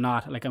artist because I'm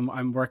not. Like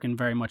I'm working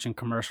very much in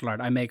commercial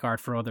art. I make art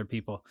for other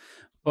people,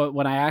 but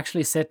when I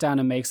actually sit down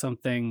and make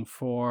something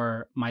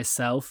for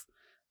myself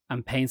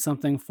and paint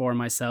something for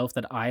myself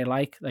that I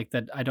like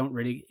that I don't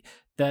really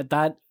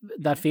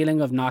that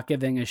feeling of not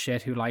giving a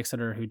shit who likes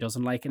it or who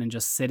doesn't like it and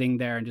just sitting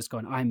there and just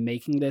going, I'm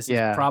making this is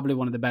Yeah. probably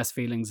one of the best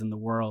feelings in the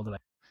world.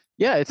 Like,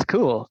 Yeah, it's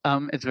cool.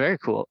 It's very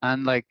cool.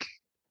 And like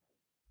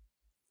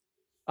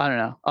I don't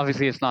know.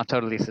 Obviously, it's not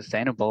totally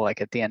sustainable.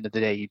 Like at the end of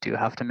the day, you do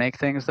have to make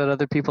things that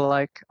other people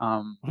like,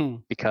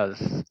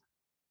 because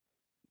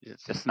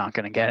it's just not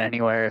going to get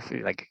anywhere if you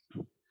like.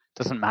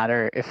 Doesn't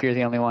matter if you're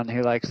the only one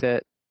who likes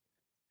it.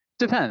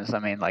 Depends. I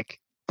mean, like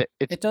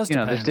it's it does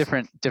there's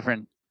depend.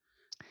 different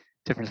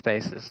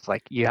spaces.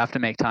 Like you have to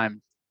make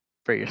time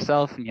for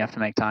yourself, and you have to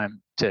make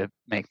time to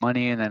make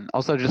money, and then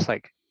also just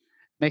like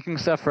making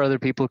stuff for other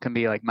people can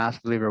be like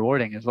massively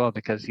rewarding as well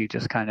because you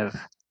just kind of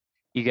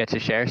you get to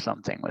share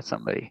something with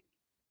somebody.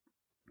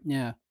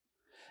 Yeah.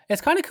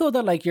 It's kind of cool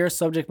that like your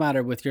subject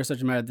matter with your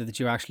subject matter that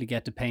you actually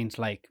get to paint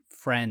like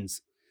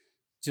friends.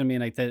 Do you know what I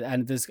mean? Like that,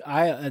 and this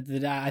I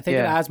think it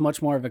Yeah. adds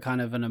much more of a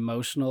kind of an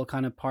emotional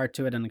kind of part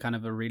to it, and kind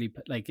of a really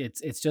like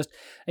it's just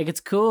like it's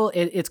cool.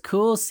 It's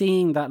cool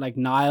seeing that like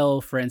Niall,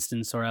 for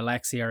instance, or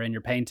Alexia are in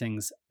your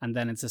paintings, and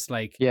then it's just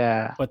like,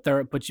 Yeah. but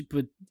they're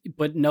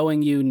but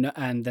knowing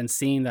and then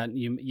seeing that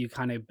you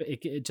kind of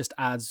it just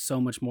adds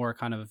so much more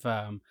kind of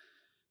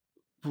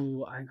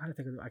I gotta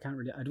think of, I can't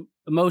really I don't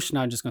emotion.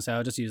 I'm just gonna say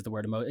I'll just use the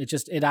word emotion.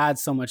 It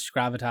adds so much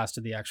gravitas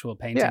to the actual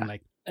painting. Yeah.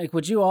 Like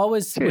would you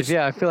always Cheers.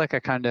 Yeah, I feel like I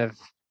kind of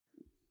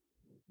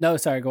no,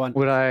 sorry, go on.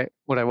 would I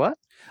what?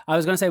 I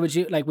was gonna say, would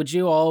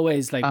you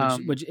always like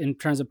would you, in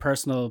terms of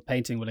personal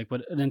painting, would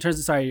in terms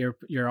of sorry your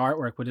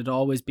artwork, would it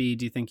always be?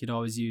 Do you think you'd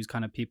always use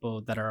kind of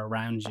people that are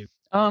around you?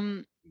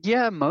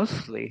 Yeah,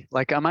 mostly.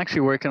 Like I'm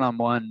actually working on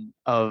one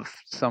of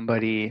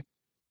somebody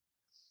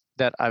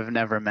that I've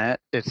never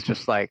met. It's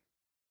just like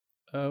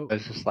Oh,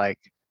 it's just like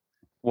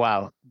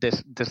wow,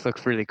 this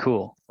looks really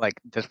cool. Like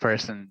this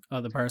person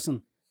oh, the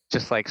person.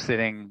 just like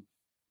sitting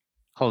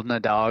holding a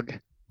dog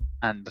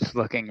and just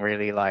looking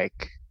really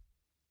like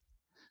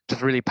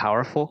just really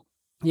powerful.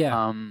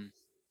 Yeah. Um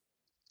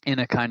in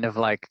a kind of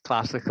like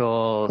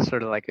classical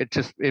sort of like it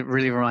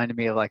really reminded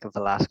me of like a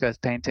Velasquez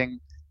painting.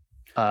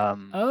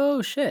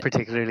 Oh shit.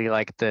 Particularly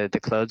like the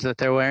clothes that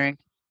they're wearing.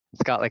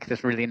 It's got like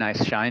this really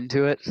nice shine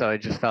to it. So I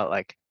just felt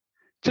like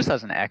just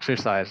as an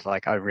exercise,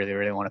 like I really,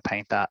 really want to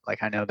paint that.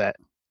 Like I know that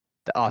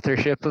the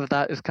authorship of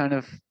that is kind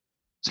of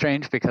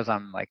strange because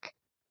I'm like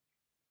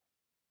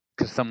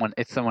because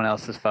it's someone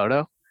else's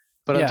photo.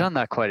 But I've Yeah. done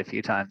that quite a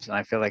few times and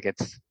I feel like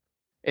it's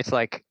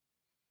like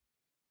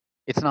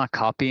it's not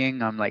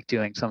copying, I'm like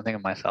doing something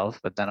of myself,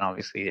 but then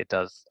obviously it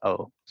does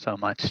owe so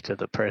much to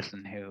the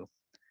person who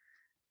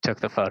took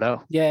the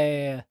photo.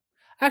 Yeah.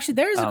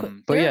 Actually,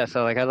 But yeah,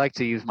 so like I like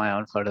to use my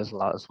own photos a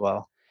lot as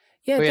well.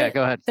 But yeah,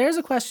 go ahead. There's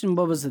a question.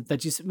 What was it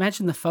that you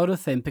mentioned the photo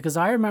thing? Because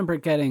I remember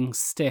getting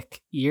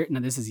stick now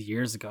this is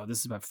years ago. This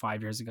is about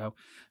 5 years ago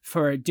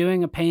for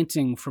doing a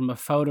painting from a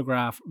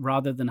photograph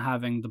rather than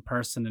having the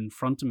person in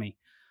front of me.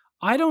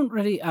 I don't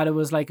really, and it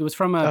was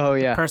from a Oh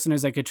yeah. person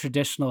who's like a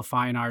traditional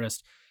fine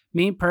artist.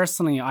 Me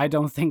personally, I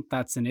don't think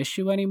that's an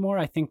issue anymore.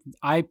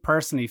 I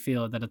personally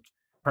feel that it's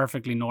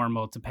perfectly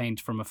normal to paint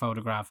from a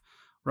photograph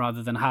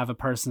rather than have a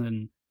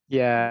person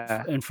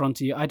Yeah. in front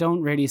of you. I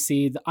don't really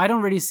see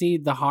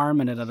the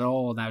harm in it at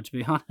all now, to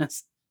be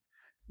honest.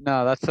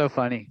 No, that's so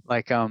funny.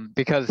 Like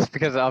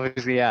because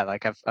obviously yeah,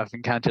 like I've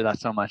encountered that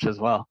so much as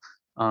well.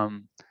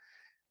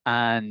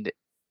 And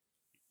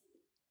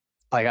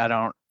like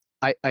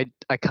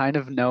I kind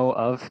of know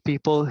of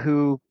people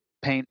who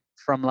paint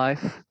from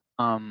life.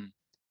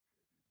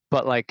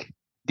 But like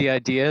the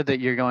idea that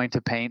you're going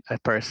to paint a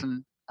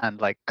person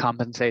and like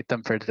compensate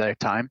them for their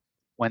time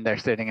when they're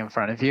sitting in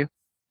front of you,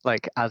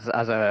 like as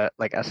a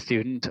like a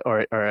student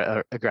or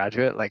a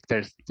graduate, like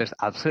there's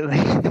absolutely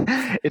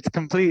it's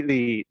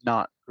completely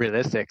not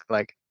realistic.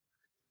 Like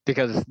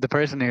because the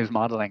person who's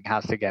modeling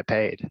has to get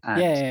paid and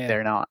Yeah.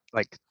 they're not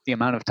like the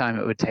amount of time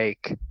it would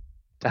take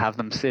to have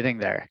them sitting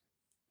there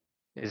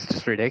is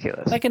just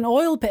ridiculous. Like an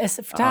oil to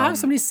have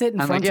somebody sit in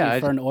and front like, of yeah,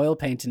 you for an oil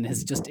painting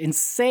is just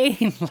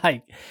insane.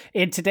 Like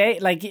in today,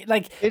 like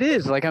it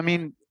is like I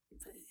mean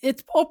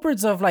it's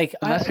upwards of like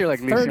unless you're like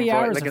 30 Lucian Freud,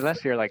 hours. like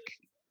unless you're like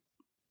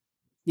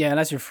yeah,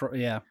 unless you're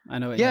yeah, I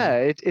know. yeah,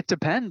 it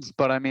depends,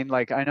 but I mean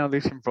like I know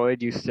Lucian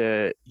Freud used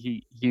to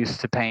he used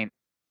to paint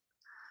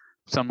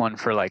someone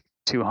for like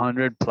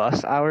 200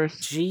 plus hours,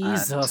 and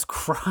Jesus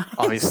Christ.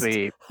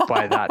 obviously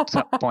by that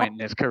point in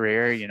his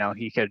career, you know,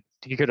 he could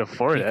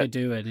afford He it. could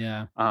do it,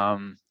 yeah.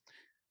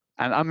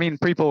 And I mean,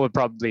 people would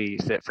probably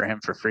sit for him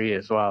for free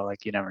as well.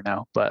 Like, you never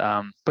know.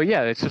 But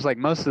yeah, it's just like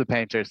most of the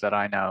painters that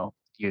I know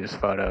use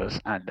photos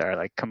and are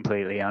like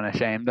completely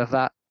unashamed of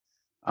that.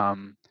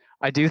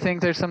 I do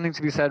think there's something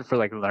to be said for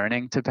like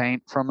learning to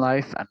paint from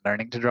life and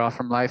learning to draw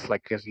from life,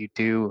 like because you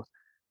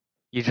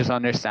just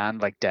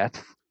understand like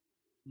depth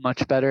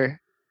much better.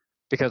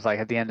 Because like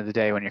at the end of the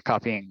day, when you're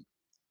copying,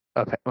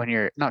 when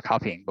you're not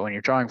copying, but when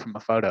you're drawing from a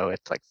photo,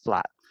 it's like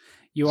flat.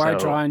 You are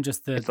So drawing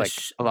just it's like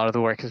a lot of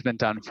the work has been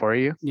done for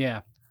you.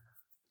 yeah.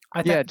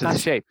 Yeah,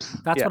 just shapes.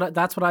 That's Yeah.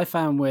 that's what I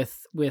found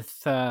with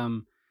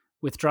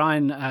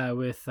drawing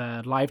with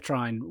live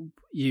drawing.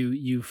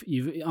 You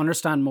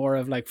understand more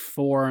of like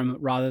form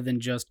rather than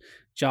just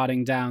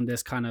jotting down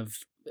this kind of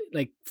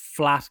like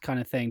flat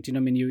kind of thing. Do you know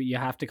what I mean? You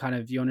have to kind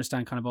of, you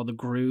understand kind of all the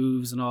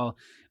grooves and all.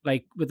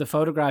 Like with the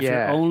photograph, you're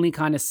Yeah. only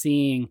kind of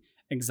seeing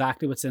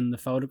exactly what's in the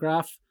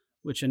photograph,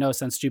 which I know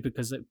sounds stupid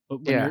because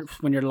but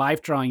when you're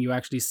live drawing, you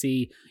actually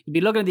see, you'd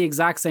be looking at the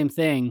exact same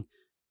thing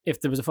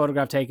if there was a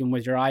photograph taken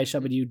with your eyes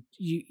shut, but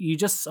you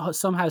just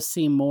somehow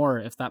see more,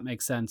 if that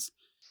makes sense.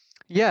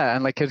 Yeah,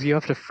 and like because you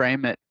have to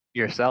frame it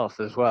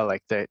yourself as well.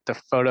 Like the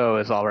photo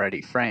is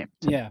already framed.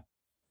 Yeah.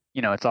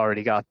 You know, it's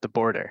already got the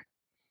border.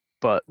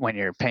 But when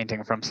you're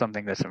painting from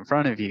something that's in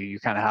front of you, you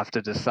kind of have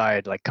to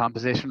decide like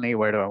compositionally,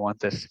 where do I want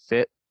this to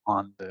fit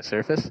on the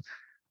surface?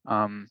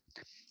 And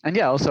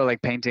yeah, also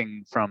like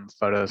painting from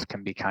photos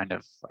can be kind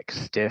of like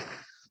stiff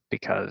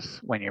because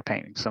when you're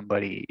painting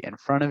somebody in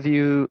front of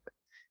you,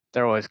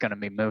 they're always going to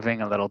be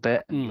moving a little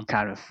bit, and you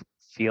kind of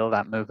feel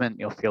that movement.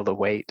 You'll feel the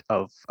weight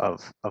of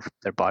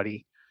their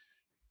body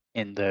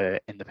in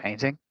the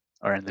painting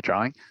or in the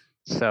drawing.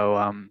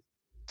 So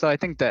so I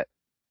think that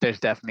there's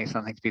definitely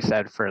something to be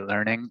said for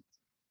learning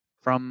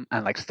from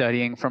and like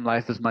studying from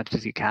life as much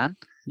as you can.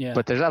 Yeah.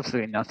 But there's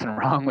absolutely nothing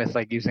wrong with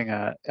like using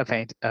a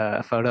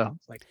photo.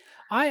 Like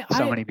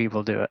so many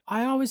people do it.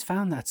 I always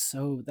found that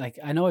so, like,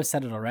 I know I've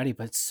said it already,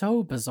 but it's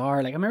so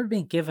bizarre. Like I remember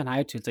being given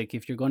out to, it's like,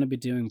 if you're going to be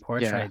doing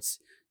portraits,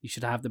 you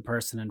should have the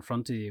person in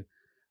front of you.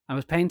 I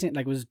was painting,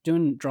 like I was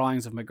doing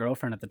drawings of my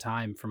girlfriend at the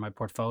time for my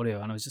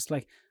portfolio, and I was just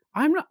like,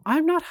 I'm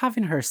not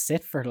having her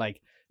sit for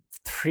like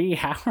 3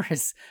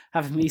 hours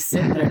having me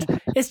sit there.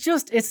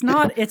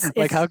 It's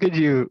like, how could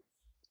you?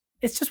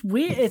 It's just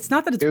weird. It's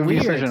not that it's weird. It would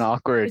weird. be such an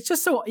awkward. It's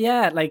just so,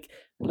 yeah, like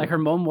her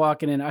mum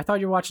walking in. I thought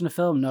you were watching a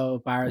film. No,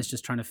 Barra's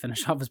just trying to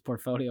finish off his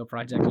portfolio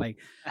project. Like,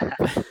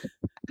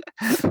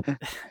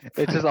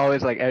 it's just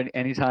always like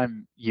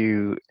anytime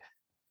you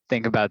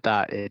think about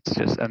that, it's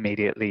just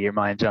immediately your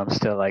mind jumps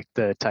to like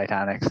the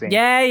Titanic scene.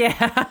 Yeah,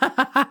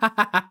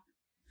 yeah.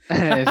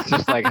 It's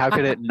just like, how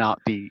could it not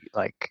be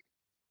like?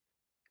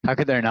 How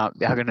could it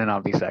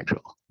not be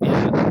sexual?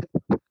 Yeah.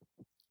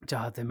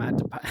 God, they meant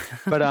to.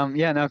 But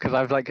yeah, no, because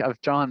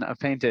I've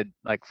painted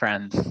like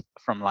friends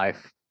from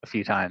life a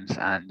few times,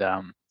 and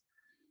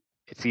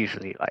it's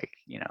usually like,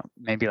 you know,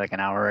 maybe like an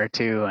hour or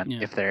two, and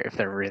if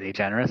they're really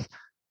generous,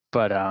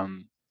 but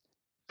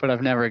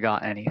I've never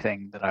got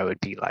anything that I would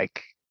be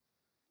like,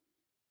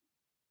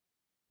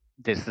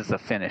 this is a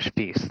finished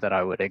piece that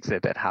I would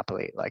exhibit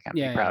happily, like, and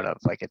be proud of.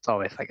 Like, it's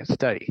always like a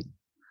study.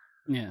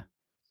 Yeah.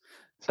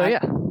 So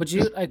yeah, would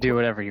you like, do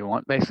whatever you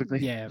want, basically?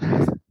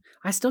 Yeah.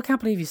 I still can't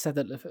believe you said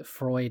that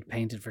Freud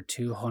painted for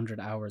 200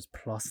 hours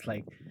plus.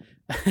 Like,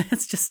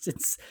 it's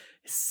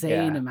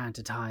insane amount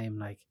of time.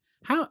 Like,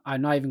 how?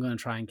 I'm not even going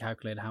to try and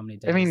calculate how many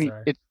days. I mean,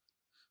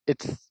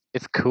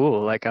 it's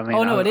cool. Like, I mean,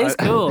 oh no, it is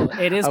cool.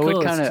 It is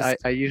cool.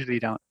 I usually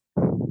don't.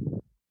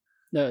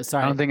 No,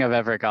 sorry. I don't think I've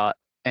ever got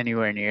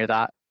anywhere near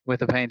that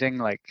with a painting.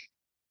 Like,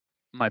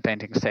 my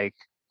paintings take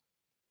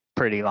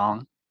pretty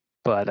long,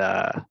 but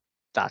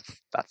that's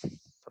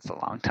a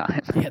long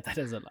time. Yeah,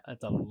 that's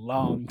a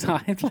long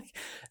time. Like,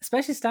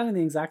 especially standing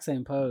in the exact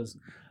same pose.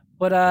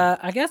 But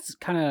I guess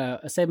kind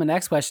of say my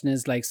next question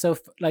is like, so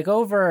like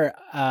over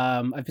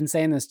I've been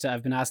asking this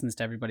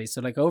to everybody. So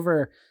like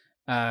over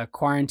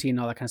quarantine,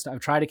 all that kind of stuff,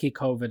 I've tried to keep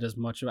COVID as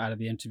much out of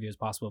the interview as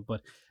possible,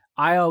 but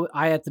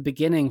I at the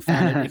beginning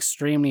found it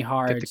extremely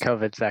hard. Get the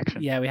COVID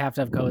section. Yeah, we have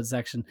to have COVID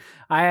section.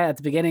 I at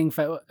the beginning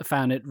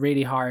found it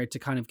really hard to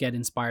kind of get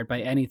inspired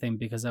by anything,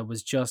 because I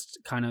was just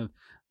kind of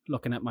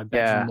looking at my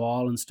bedroom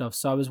wall and stuff.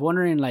 So I was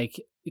wondering, like,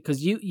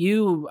 because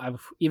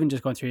I've even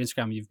just going through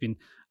Instagram, you've been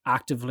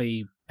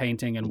actively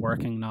painting and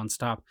working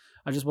nonstop.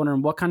 I was just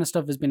wondering what kind of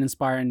stuff has been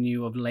inspiring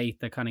you of late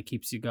that kind of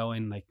keeps you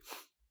going, like,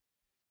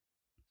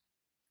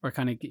 or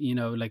kind of, you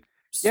know, like,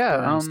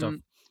 stuff.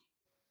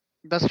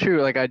 That's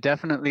true. Like,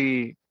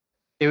 it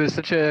was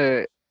such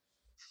a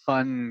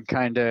fun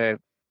kind of,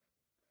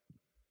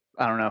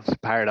 I don't know if it's a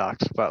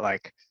paradox, but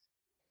like,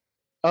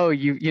 oh,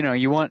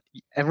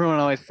 everyone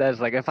always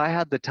says like, if I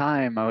had the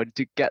time, I would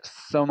get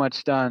so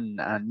much done,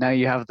 and now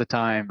you have the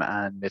time,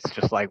 and it's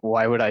just like,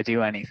 why would I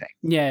do anything?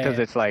 Yeah, because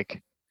it's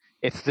like,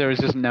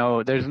 there's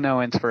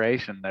no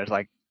inspiration. There's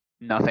like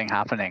nothing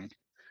happening.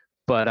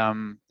 But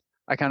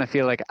I kind of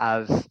feel like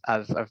as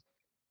I've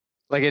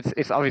like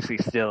it's obviously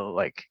still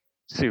like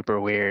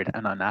super weird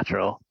and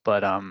unnatural,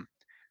 but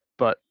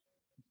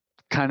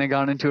kind of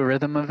got into a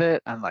rhythm of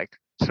it and like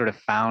sort of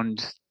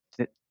found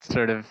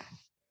sort of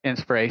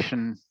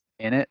inspiration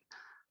in it.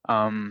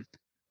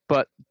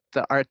 But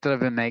the art that I've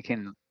been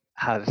making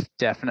has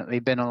definitely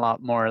been a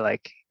lot more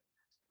like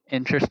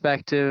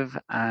introspective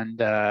and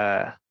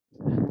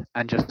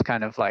just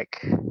kind of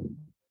like,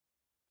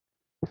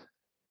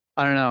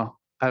 I don't know.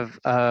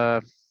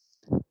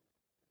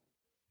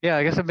 Yeah,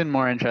 I guess I've been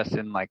more interested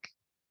in like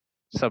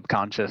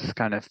subconscious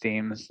kind of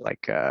themes,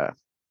 like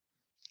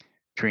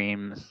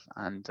dreams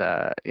and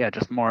yeah,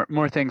 just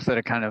more things that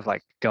are kind of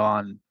like go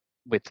on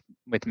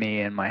with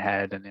me in my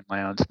head and in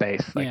my own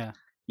space. Like Yeah.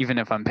 even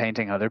if I'm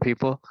painting other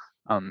people,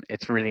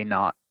 it's really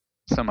not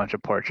so much a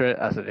portrait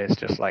as it is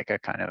just like a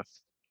kind of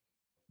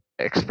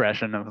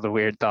expression of the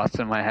weird thoughts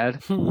in my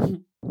head.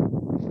 So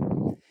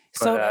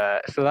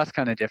So that's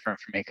kind of different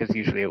for me because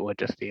usually it would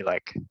just be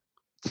like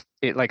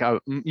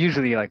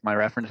usually like my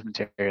reference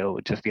material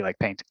would just be like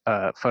paint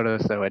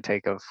photos that I would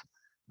take of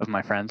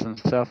my friends and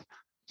stuff.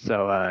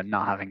 So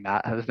not having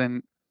that has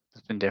been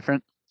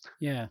different.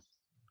 yeah,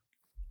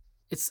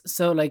 it's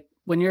so like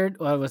when you're,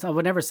 well, I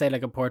would never say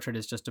like a portrait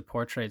is just a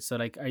portrait. So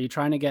like, are you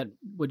trying to get?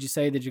 Would you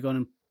say that you're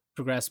going to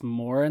progress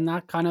more in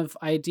that kind of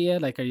idea?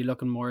 Like, are you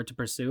looking more to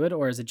pursue it,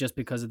 or is it just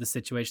because of the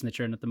situation that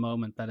you're in at the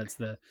moment that it's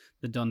the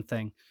done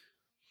thing?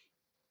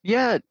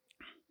 Yeah,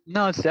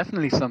 no, it's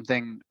definitely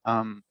something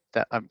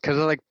that because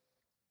like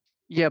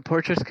yeah,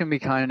 portraits can be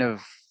kind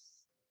of,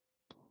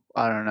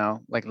 I don't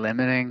know, like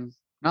limiting,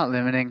 not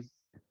limiting,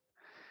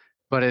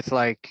 but it's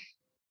like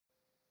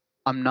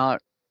I'm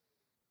not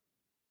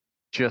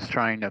just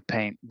trying to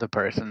paint the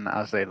person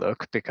as they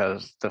look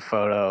because the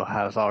photo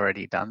has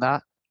already done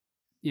that.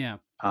 Yeah.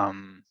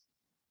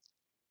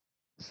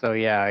 So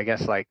yeah, I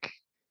guess like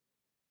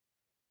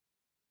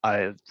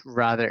I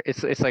rather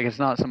it's like it's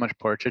not so much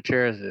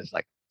portraiture as it's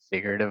like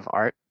figurative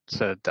art.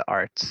 So the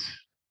arts,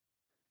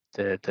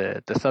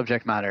 the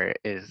subject matter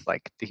is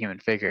like the human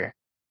figure,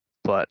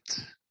 but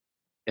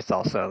it's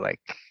also like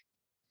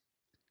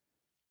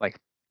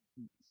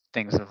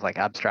things of like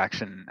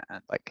abstraction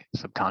and like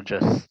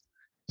subconscious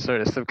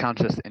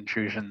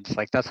intrusions.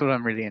 Like that's what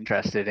I'm really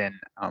interested in.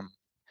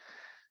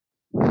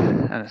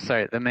 And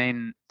sorry, the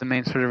main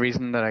sort of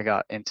reason that I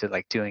got into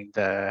like doing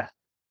the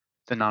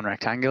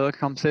non-rectangular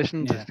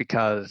compositions is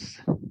because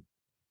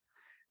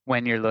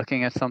when you're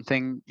looking at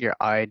something, your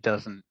eye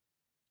doesn't,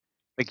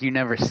 like, you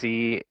never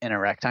see in a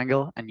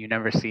rectangle and you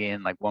never see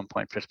in like one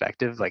point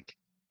perspective. Like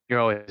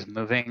you're always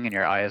moving and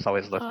your eye is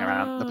always looking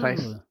around the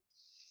place.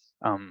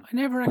 I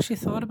never actually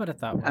thought about it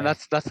that way. And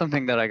that's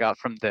something that I got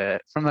from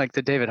like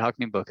the David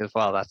Hockney book as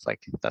well.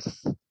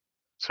 That's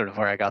sort of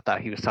where I got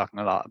that. He was talking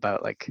a lot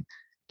about like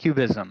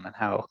cubism and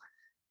how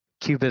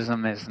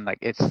cubism is like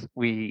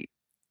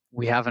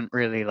we haven't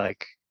really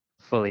like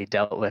fully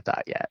dealt with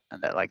that yet,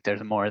 and that like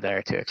there's more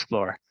there to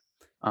explore.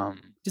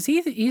 Does he?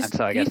 And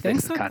so I guess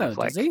thinks this is that kind though, of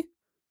like, does he?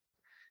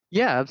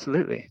 yeah,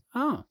 absolutely.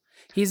 Oh,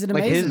 he's an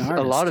Like amazing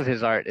artist. a lot of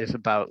his art is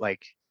about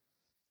like,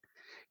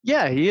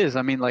 yeah, he is.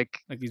 I mean, like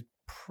he's.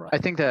 I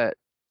think that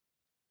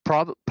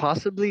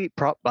possibly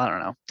I don't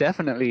know,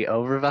 definitely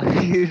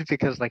overvalued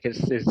because like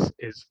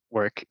his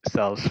work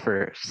sells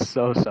for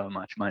so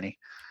much money.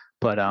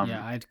 But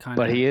yeah, I'd kind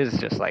of. but he is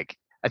just like,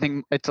 I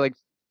think it's like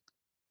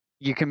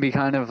you can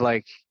kind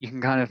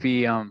of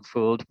be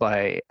fooled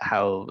by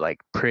how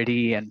like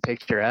pretty and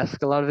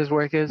picturesque a lot of his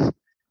work is,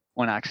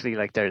 when actually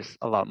like there's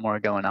a lot more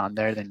going on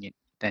there than you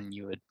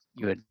would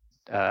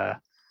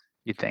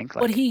you'd think.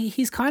 Like, but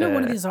he's kind of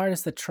one of these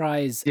artists that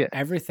tries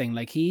everything.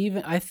 Like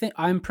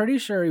I'm pretty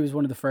sure he was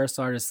one of the first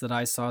artists that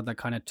I saw that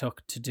kind of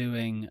took to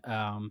doing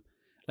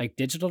like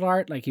digital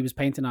art. Like he was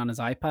painting on his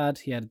iPad.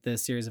 He had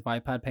this series of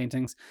iPad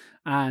paintings,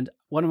 and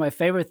one of my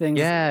favorite things.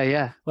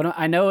 Yeah. Well,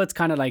 I know it's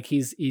kind of like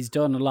he's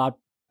done a lot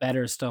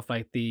better stuff,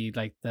 like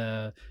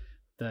the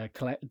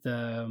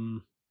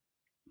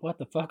what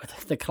the fuck,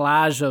 the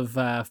collage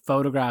of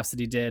photographs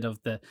that he did of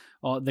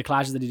all the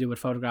collages that he did with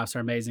photographs are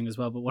amazing as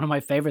well. But one of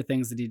my favorite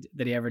things that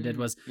he ever did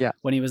was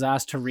when he was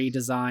asked to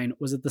redesign,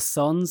 was it the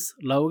Sun's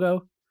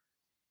logo?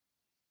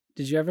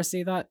 Did you ever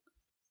see that?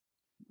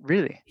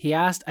 Really? He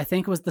asked, I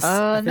think it was the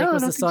Sun.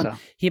 So.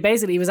 He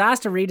was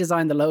asked to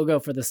redesign the logo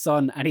for the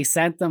Sun, and he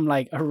sent them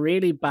like a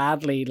really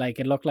badly, like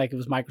it looked like it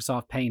was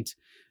Microsoft Paint,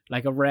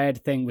 like a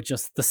red thing with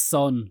just the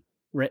Sun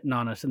written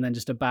on it, and then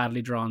just a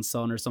badly drawn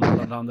sun or something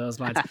along those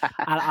lines.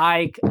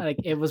 And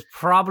it was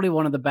probably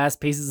one of the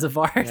best pieces of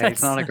art. Yeah,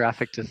 he's not a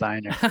graphic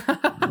designer.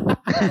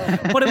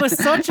 But it was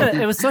such a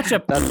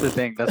that's the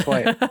thing. That's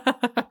why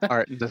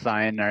art and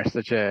design are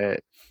such a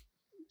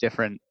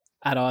different,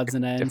 at odds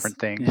and ends, different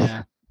things.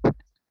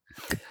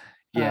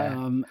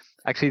 Yeah.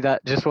 Actually,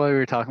 that just while we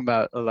were talking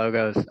about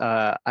logos,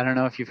 I don't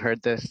know if you've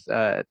heard this.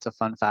 It's a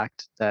fun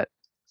fact that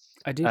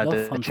I do love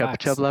the fun Chupa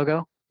facts. Chup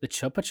logo. The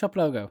Chupa Chup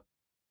logo.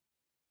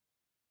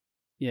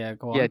 Yeah,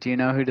 go on. Yeah, do you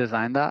know who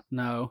designed that?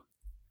 No.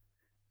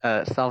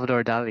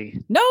 Salvador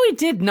Dali. No, he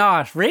did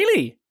not.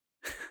 Really?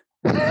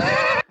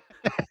 Yeah,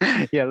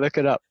 look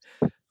it up.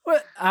 Well,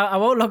 I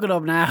won't look it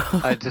up now.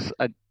 I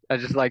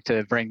just like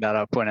to bring that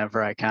up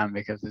whenever I can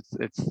because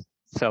it's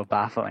so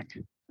baffling.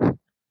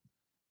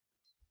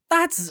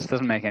 That's This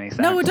doesn't make any sense.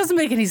 no, it doesn't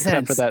make any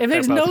Except for sense. that It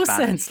makes they're both no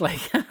Spanish. sense.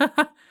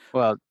 Like,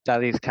 Well,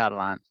 Dali's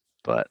Catalan,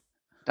 but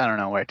I don't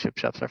know where chip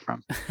shops are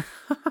from.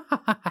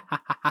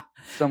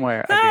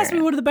 Somewhere that's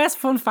Iberian. one of the best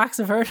fun facts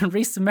I've heard in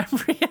recent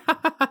memory.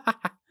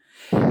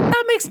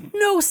 That makes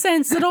no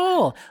sense at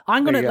all.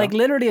 I'm There gonna you like go.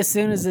 literally as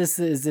soon as this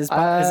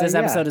Yeah.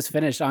 episode is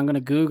finished, I'm gonna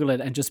Google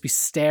it and just be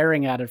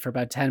staring at it for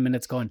about 10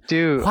 minutes, going,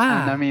 Dude,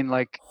 wow. and I mean,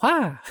 like,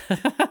 "Wow."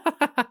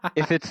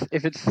 if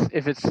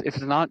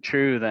it's not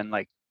true, then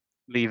like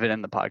leave it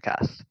in the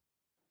podcast.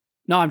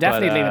 No, I'm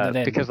definitely But, leaving it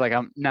in. because like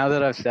now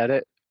that I've said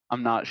it,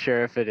 I'm not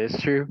sure if it is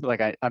true.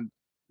 Like I'm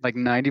like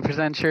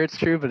 90% sure it's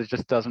true, but it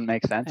just doesn't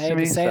make sense Hey, to if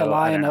me. you say a so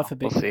lie I don't enough, know.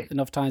 We'll see.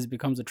 enough times, it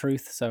becomes a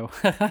truth. So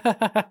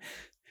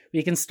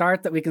we can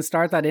start that. We can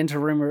start that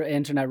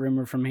internet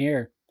rumor from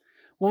here.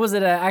 What was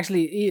it?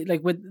 Actually,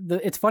 like with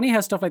the, it's funny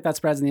how stuff like that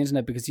spreads on the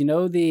internet because you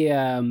know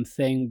the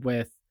thing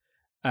with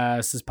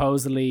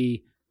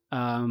supposedly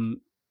 10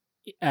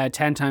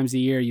 times a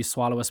year you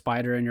swallow a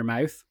spider in your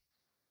mouth.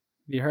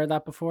 Have you heard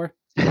that before?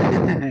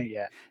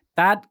 Yeah.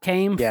 That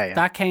came Yeah.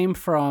 that came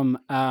from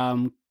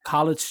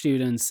college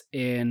students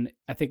in,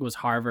 I think it was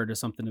Harvard or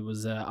something. It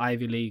was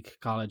Ivy League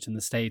college in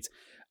the States,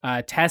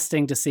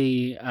 testing to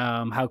see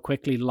how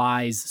quickly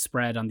lies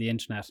spread on the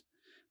internet.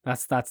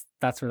 That's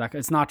where that,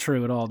 it's not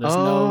true at all.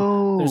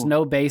 There's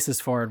no basis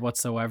for it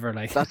whatsoever.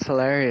 Like, That's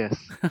hilarious.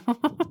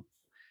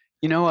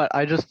 You know what?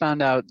 I just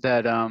found out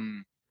that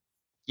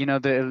you know,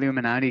 the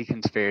Illuminati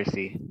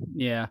conspiracy.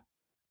 yeah.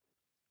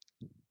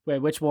 Wait,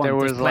 which one? There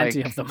There's was,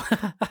 plenty like, of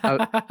them. oh,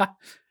 That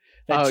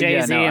yeah,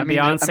 Jay-Z no, I and mean,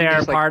 Beyonce I mean, are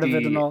just, like, part of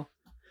it and all.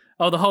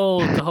 Oh, the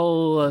whole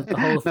No,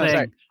 thing.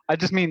 sorry. I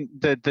just mean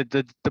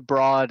the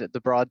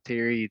broad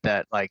theory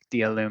that like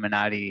the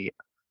Illuminati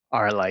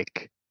are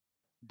like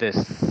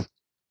this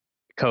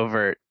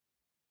covert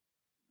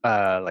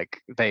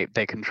like they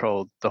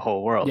control the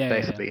whole world Yeah.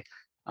 basically.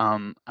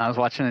 I was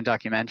watching a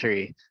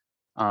documentary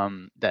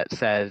that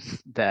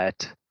says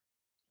that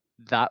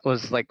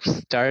was like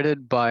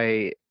started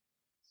by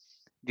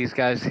these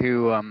guys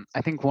who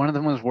I think one of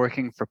them was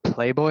working for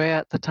Playboy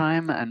at the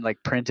time and like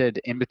printed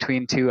in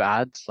between two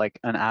ads, like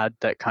an ad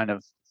that kind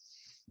of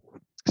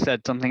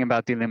said something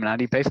about the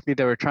Illuminati. Basically,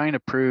 they were trying to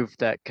prove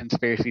that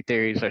conspiracy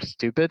theories are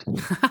stupid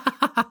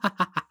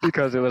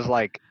because it was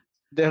like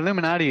the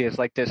Illuminati is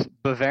like this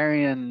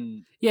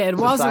Bavarian. Yeah, it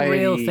was a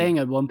real society thing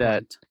at one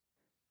that- point.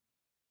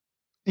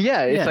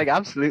 Yeah, it's Yeah. like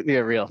absolutely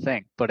a real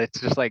thing, but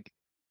it's just like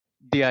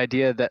the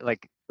idea that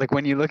like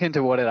when you look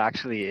into what it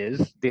actually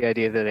is, the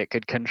idea that it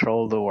could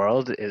control the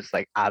world is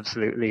like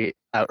absolutely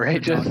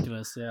outrageous.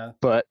 Ridiculous, yeah.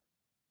 But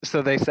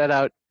so they set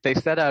out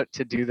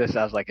to do this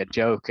as like a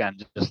joke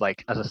and just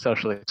like as a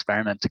social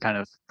experiment to kind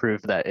of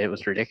prove that it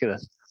was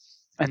ridiculous.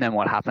 And then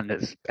what happened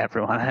is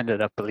everyone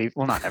ended up believing,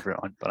 well, not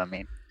everyone, but I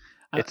mean,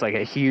 it's like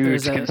a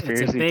huge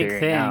conspiracy it's a big theory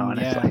thing, now, and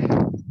yeah. it's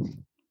like,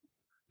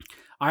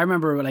 I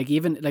remember like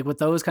even like with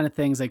those kind of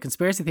things, like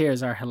conspiracy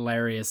theories are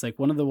hilarious. Like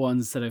one of the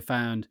ones that I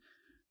found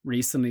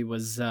recently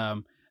was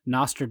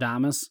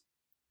Nostradamus.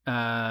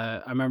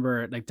 I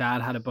remember like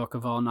Dad had a book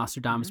of all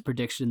Nostradamus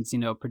predictions, you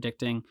know,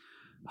 predicting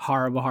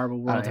horrible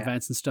world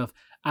events and stuff.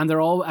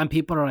 And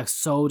people are like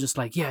so just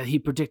like, yeah, he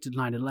predicted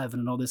 9/11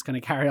 and all this kind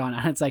of carry on.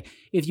 And it's like,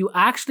 if you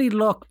actually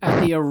look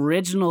at the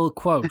original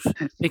quote,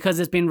 because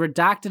it's been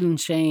redacted and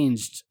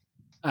changed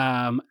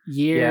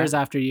years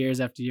after years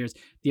after years,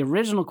 the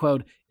original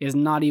quote is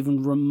not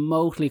even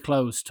remotely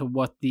close to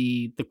what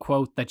the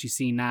quote that you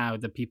see now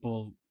that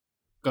people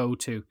go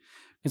to.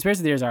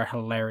 Conspiracy theories are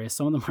hilarious.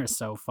 Some of them are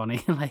so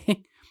funny.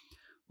 Like,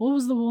 what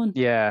was the one?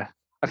 yeah.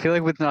 I feel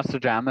like with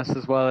Nostradamus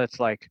as well, it's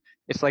like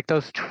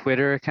those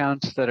Twitter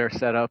accounts that are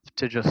set up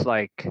to just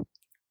like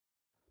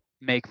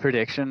make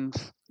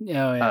predictions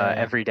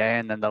every day,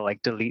 and then they'll like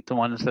delete the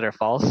ones that are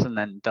false, and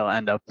then they'll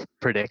end up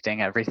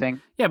predicting everything.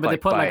 Yeah, but like,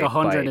 they put like by-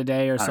 100 by- a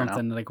day or I don't know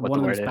something. Like what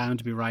one the of them's word is. bound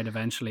to be right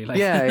eventually. Like,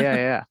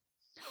 Yeah.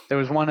 There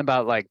was one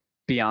about like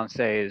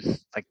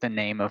Beyonce's, like the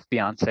name of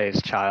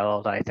Beyonce's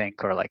child, I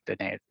think, or like the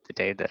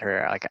day that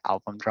her like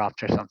album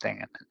dropped or something,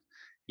 and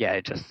yeah,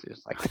 it was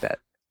like that.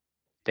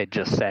 They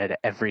just said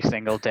every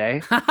single day,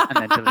 and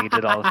then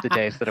deleted all of the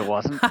days that it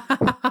wasn't.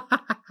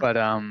 But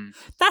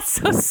that's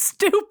so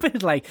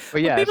stupid. Like,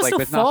 but yeah, people it's like still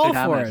with fall for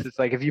Nostradamus, it. it's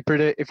like if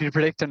you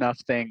predict enough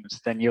things,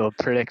 then you'll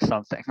predict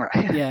something,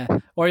 right? Yeah,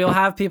 or you'll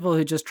have people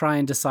who just try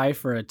and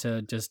decipher it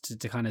to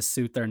kind of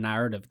suit their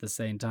narrative at the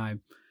same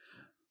time.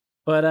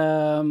 But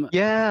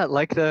yeah,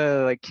 like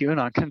the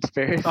QAnon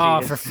conspiracy. oh,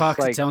 it's for just fuck's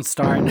like, don't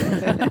start.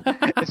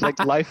 It's like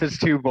life is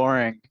too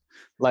boring.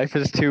 Life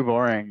is too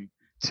boring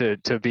to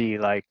be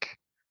like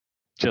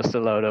just a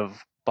load of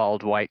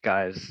bald white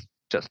guys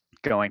just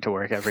going to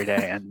work every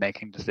day and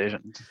making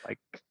decisions. Like,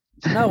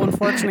 No,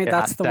 unfortunately,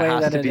 that's the way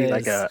that it be is.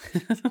 like a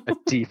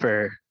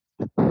deeper,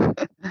 and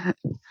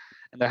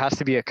there has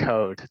to be a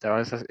code.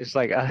 It's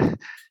like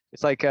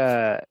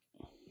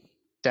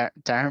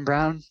Darren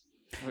Brown.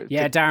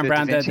 Yeah, Darren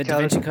Brown, the Da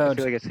Vinci Code. I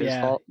feel like it's his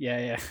yeah, fault.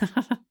 Yeah.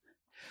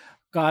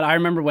 God, I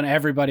remember when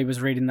everybody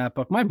was reading that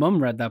book. My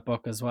mum read that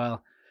book as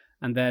well,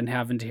 and then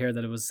having to hear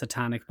that it was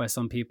satanic by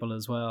some people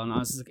as well. And I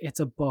was like, it's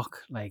a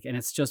book, like, and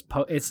it's just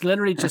it's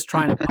literally just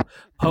trying to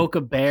poke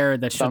a bear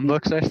that Some shouldn't.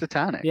 books are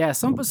satanic. Yeah,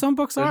 some books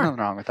There's are. nothing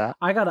wrong with that.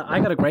 I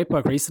got a great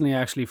book recently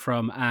actually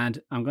from, and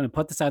I'm going to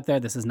put this out there.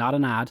 This is not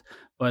an ad,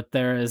 but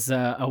there is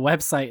a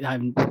website.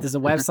 There's a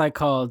website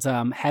called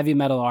Heavy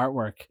Metal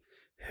Artwork,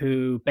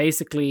 who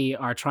basically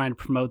are trying to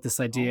promote this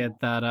idea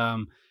that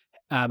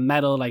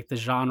metal, like the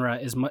genre,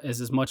 is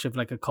as much of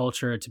like a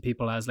culture to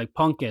people as like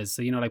punk is.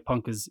 So like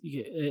punk is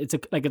it's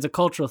a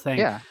cultural thing.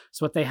 Yeah.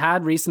 So what they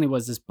had recently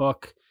was this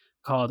book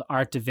called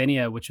Art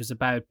Divinia, which was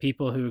about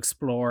people who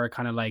explore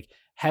kind of like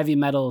heavy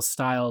metal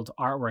styled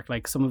artwork.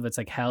 Like some of it's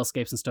like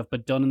hellscapes and stuff,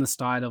 but done in the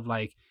style of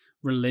like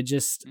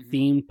religious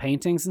themed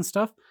paintings and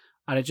stuff.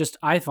 And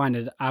I find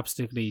it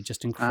absolutely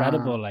just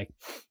incredible. Like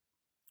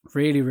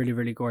really, really,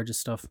 really gorgeous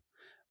stuff.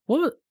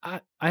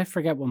 I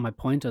forget what my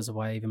point is of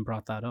why I even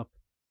brought that up.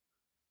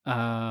 I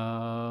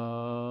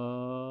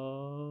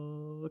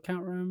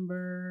can't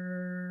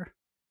remember.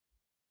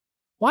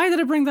 Why did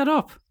I bring that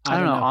up? I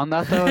don't know. On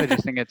that though, I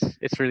just think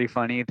it's really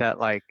funny that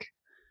like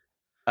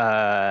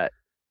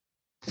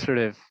sort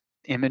of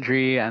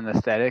imagery and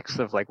aesthetics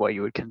of like what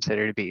you would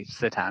consider to be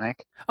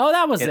satanic. Oh,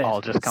 that was it. It all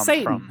just comes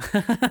Satan.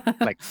 from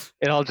like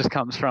it all just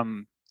comes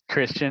from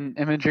Christian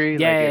imagery.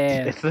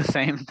 Yeah, it's the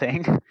same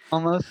thing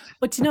almost.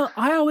 But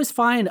I always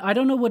find, I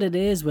don't know what it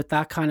is with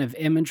that kind of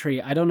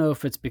imagery. I don't know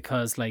if it's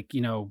because like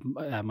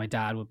my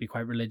dad would be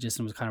quite religious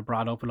and was kind of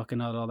brought up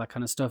looking at all that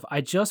kind of stuff.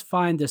 I just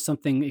find there's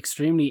something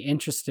extremely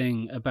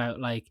interesting about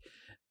like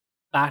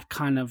that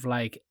kind of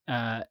like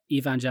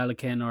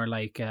evangelican or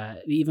like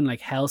even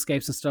like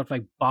hellscapes and stuff.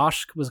 Like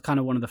Bosch was kind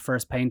of one of the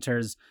first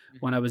painters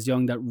when I was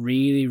young that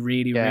really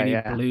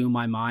blew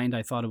my mind.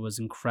 I thought it was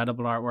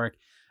incredible artwork.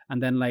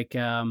 And then like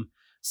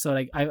so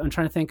like I'm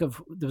trying to think of,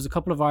 there was a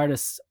couple of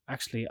artists,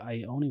 actually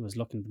I only was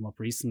looking them up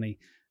recently,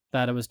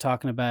 that I was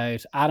talking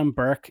about. Adam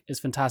Burke is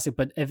fantastic,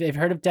 but have you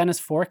heard of Dennis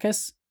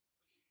Forkas?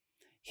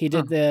 He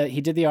did the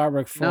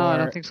artwork for. No, I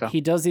don't think so. He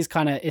does these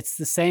kind of, it's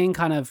the same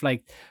kind of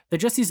like, they're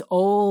just these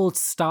old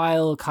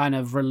style kind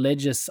of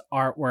religious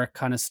artwork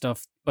kind of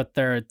stuff, but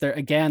they're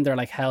like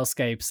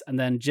hellscapes. And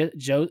then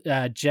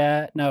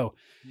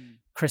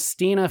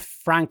Christina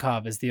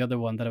Frankov is the other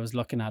one that I was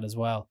looking at as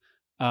well.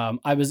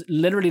 I was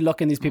literally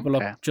looking these people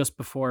up just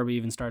before we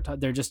even started talking.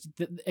 They're just,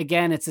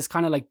 again, it's this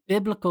kind of like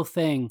biblical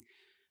thing,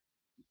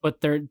 but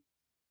they're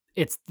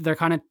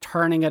kind of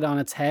turning it on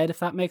its head, if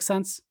that makes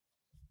sense.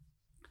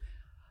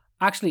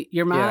 Actually,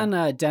 your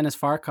man Dennis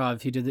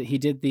Farkov, he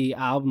did the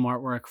album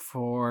artwork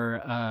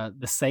for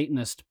The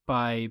Satanist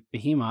by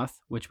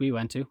Behemoth, which we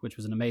went to, which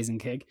was an amazing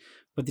gig.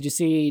 But did you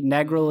see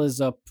Negril is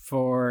up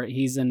for,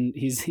 he's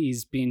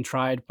being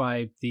tried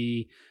by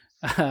the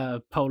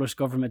Polish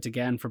government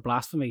again for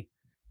blasphemy.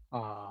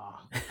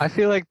 I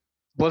feel like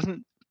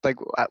wasn't like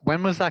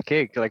when was that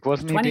gig? Like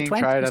wasn't he being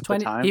tried at the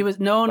time? He was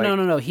no.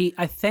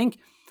 I think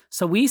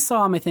so. We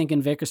saw him, I think,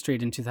 in Vicar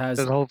Street in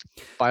 2000. The whole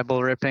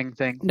Bible ripping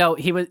thing. No,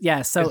 he was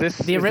So is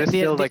this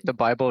still like the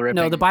Bible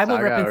ripping? No, the Bible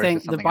saga, ripping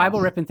thing. The Bible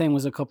else? ripping thing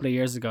was a couple of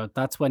years ago.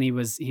 That's when he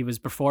was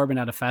performing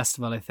at a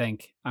festival. I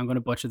think I'm going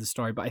to butcher the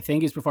story, but I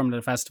think he's performing at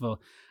a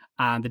festival,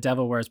 and the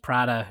Devil Wears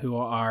Prada, who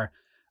are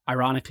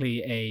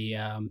ironically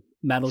a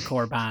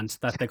metalcore band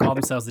that they call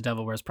themselves the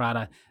Devil Wears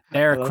Prada.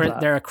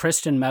 They're a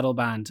Christian metal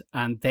band,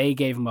 and they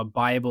gave him a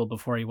Bible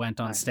before he went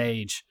on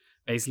stage.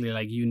 Basically,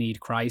 like, you need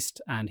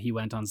Christ, and he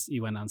went on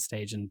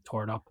stage and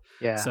tore it up.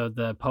 Yeah. So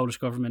the Polish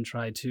government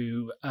tried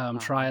to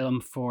trial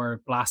him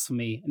for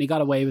blasphemy, and he got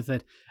away with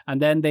it.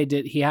 And then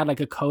he had like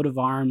a coat of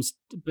arms.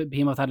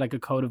 Behemoth had like a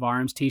coat of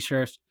arms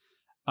T-shirt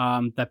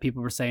that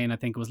people were saying, I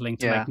think, was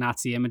linked to like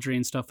Nazi imagery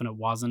and stuff, and it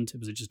wasn't. It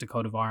was just a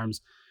coat of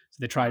arms. So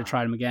they tried to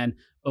try him again.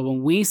 But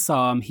when we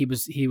saw him, he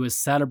was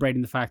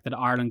celebrating the fact that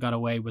Ireland got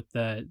away with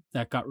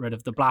that got rid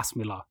of the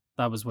blasphemy law.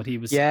 That was what he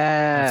was.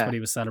 Yeah, that's what he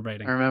was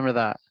celebrating. I remember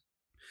that.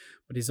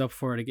 But he's up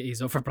for it.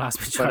 He's up for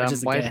blasphemy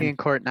charges why again. Is he in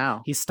court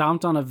now? He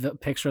stomped on a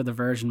picture of the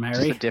Virgin Mary.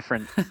 Just a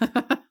different.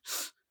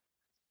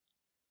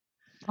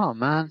 Oh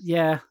man.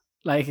 Yeah,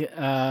 like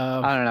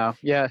I don't know.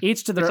 Yeah,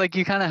 each to their. It's like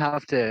you kind of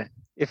have to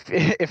if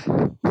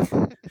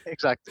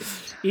exactly.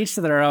 Each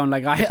to their own.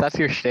 Like if that's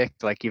your shtick,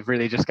 like you've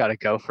really just got to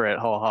go for it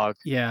whole hog.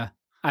 Yeah.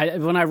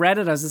 When I read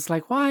it, I was just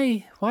like,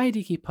 why do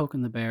you keep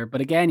poking the bear? But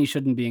again, you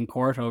shouldn't be in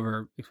court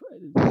over.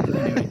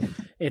 Anyway,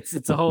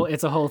 it's a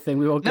whole thing.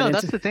 We won't. No,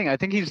 that's the thing. I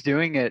think he's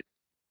doing it.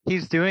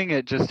 He's doing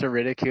it just to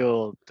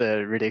ridicule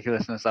the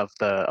ridiculousness of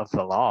the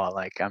law.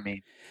 Like, I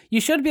mean,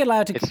 you should be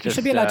allowed to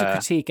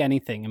critique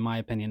anything, in my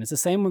opinion. It's the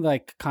same with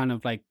like kind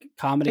of like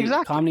comedy.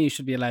 Exactly. Comedy, you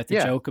should be allowed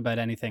to joke about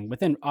anything.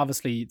 Within,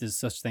 obviously, there's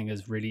such thing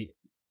as really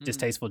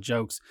distasteful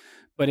jokes,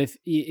 but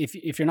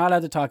if you're not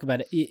allowed to talk about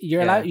it,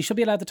 you should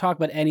be allowed to talk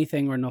about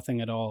anything or nothing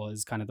at all.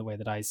 Is kind of the way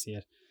that I see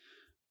it.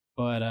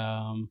 But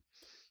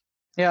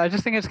I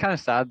just think it's kind of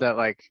sad that,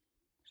 like,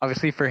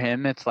 obviously for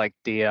him, it's like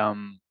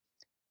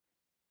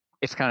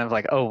it's kind of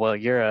like, oh well,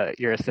 you're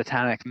a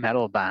satanic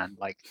metal band,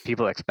 like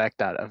people expect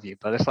that of you.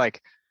 But it's like,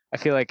 I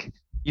feel like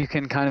you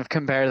can kind of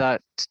compare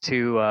that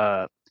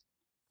to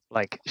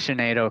like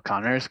Sinead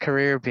O'Connor's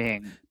career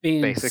being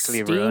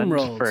basically ruined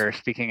steamrolled. for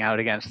speaking out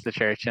against the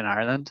church in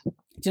Ireland.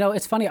 You know,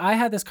 it's funny. I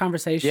had this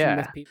conversation Yeah.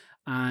 with people,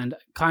 and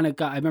kind of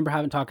I remember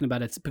talking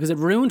about it because it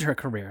ruined her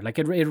career. Like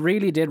it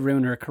really did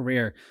ruin her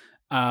career.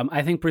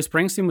 I think Bruce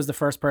Springsteen was the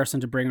first person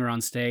to bring her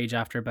on stage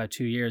after about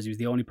 2 years. He was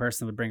the only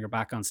person that would bring her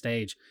back on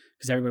stage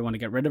because everybody wanted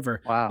to get rid of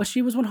her. Wow. But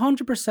she was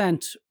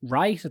 100%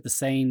 right at the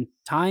same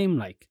time.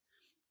 Like,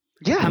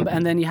 Yeah.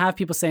 and then you have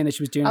people saying that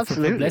she was doing it for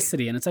Absolutely.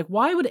 publicity, and it's like,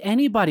 why would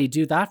anybody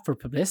do that for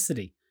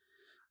publicity?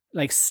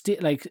 Like,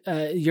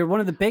 you're one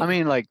of the big. I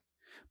mean, like,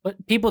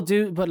 but people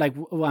do. But like,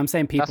 well, I'm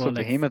saying people. that's what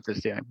like, Behemoth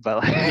is doing. But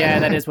like, yeah,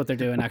 that is what they're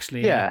doing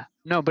actually. yeah.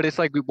 No, but it's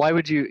like, why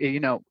would you?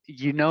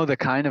 You know the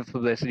kind of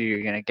publicity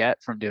you're gonna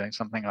get from doing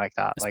something like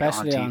that,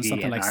 Especially like on on TV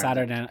something in like Ireland.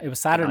 Saturday Night. It was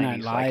Saturday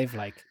Night 90s, Live,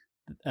 like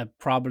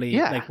probably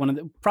Yeah. like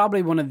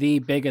one of the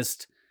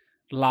biggest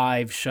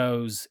live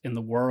shows in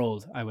the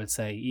world. I would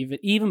say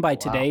even by Wow.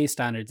 today's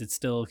standards, it's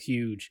still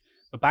huge.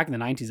 But back in the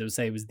 90s, I would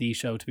say it was the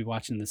show to be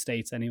watching in the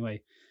States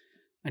anyway.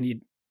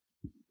 And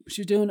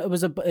she was doing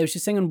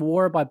she's singing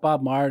 "War" by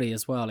Bob Marley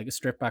as well, like a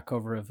stripped back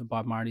cover of a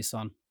Bob Marley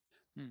song.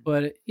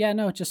 But yeah,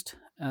 no, just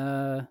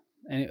I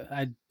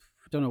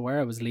don't know where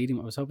I was leading.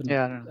 I was hoping.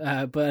 Yeah,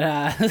 I don't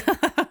know.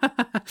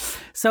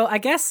 So I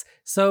guess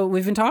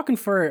we've been talking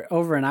for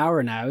over an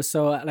hour now.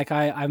 So like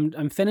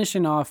I'm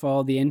finishing off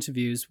all the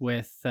interviews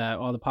with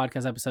all the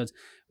podcast episodes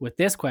with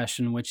this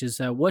question, which is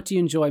what do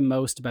you enjoy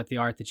most about the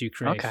art that you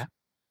create? Okay.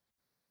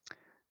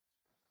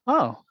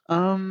 Oh,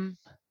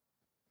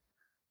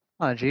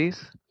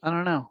 geez. I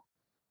don't know.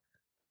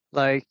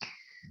 Like,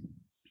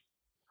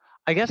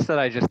 I guess that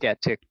I just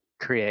get to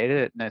create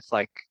it, and it's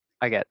like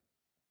I get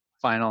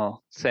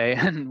final say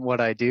in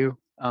what I do.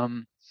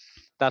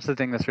 That's the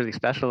thing that's really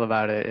special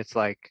about it. It's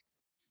like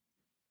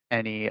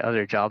any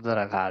other job that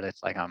I've had.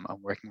 It's like I'm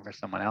working for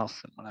someone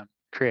else, and when I'm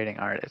creating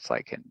art, it's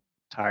like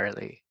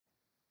entirely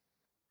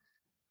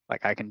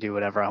like I can do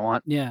whatever I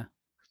want. Yeah.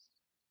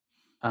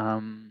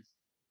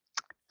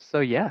 So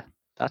yeah,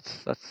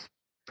 that's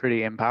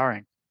pretty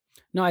empowering.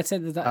 No, I'd say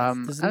that.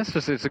 And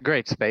it's a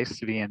great space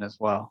to be in as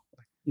well.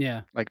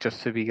 Yeah. Like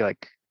just to be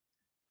like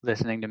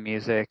listening to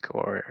music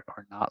or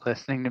not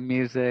listening to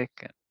music,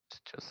 and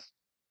just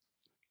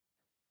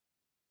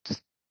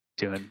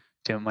doing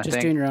my just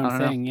thing. doing your own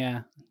thing.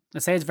 Yeah.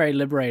 I'd say it's very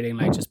liberating,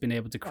 like just being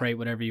able to create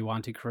whatever you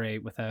want to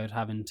create without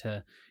having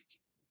to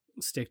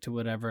stick to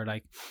whatever.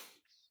 Like,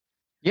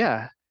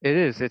 yeah, it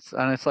is.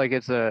 I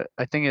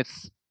think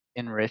it's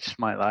enriched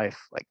my life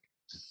like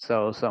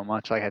so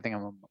much. Like I think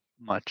I'm a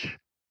much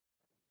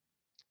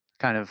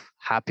kind of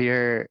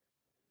happier,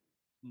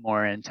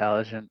 more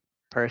intelligent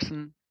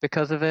person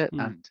because of it.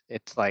 And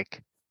it's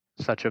like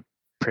such a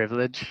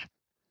privilege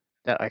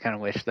that I kind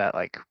of wish that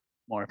like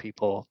more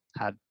people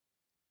had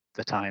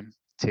the time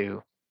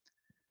to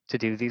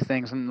do these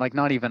things. And like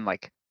not even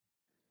like,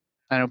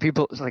 I know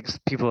people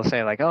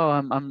say like, oh,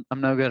 I'm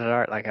no good at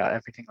art, like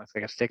everything looks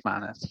like a stick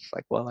man. It's just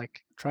like, well, like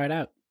try it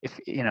out. If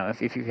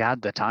you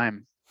had the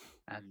time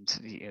and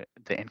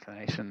the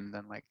inclination,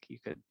 then like you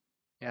could,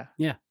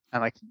 yeah.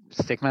 And like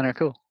stickmen are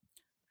cool.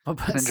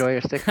 Just enjoy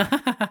your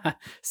stickmen.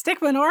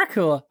 Stickmen are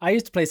cool. I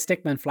used to play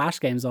stickmen flash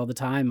games all the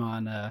time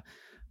on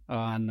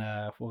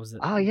what was it?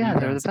 Oh yeah,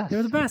 they're the best.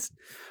 They're the best.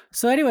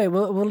 So anyway,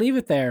 we'll leave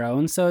it there,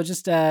 Owen. So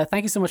just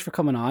thank you so much for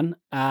coming on.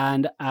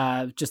 And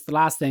just the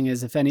last thing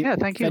is if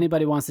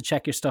anybody wants to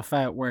check your stuff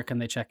out, where can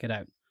they check it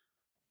out?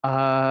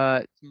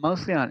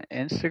 Mostly on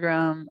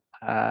Instagram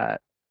at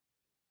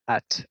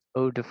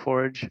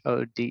Odeforge,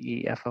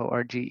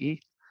 Odeforge,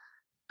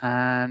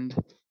 and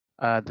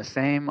the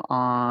same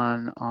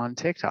on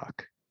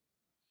TikTok.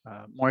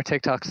 More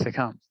TikToks to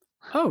come.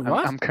 Oh,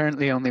 what? I'm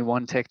currently only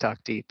one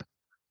TikTok deep.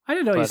 I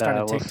didn't know you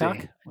started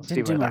TikTok. We'll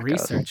didn't do my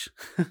research.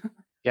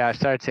 Yeah, I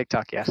started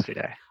TikTok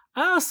yesterday.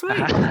 Oh, sweet.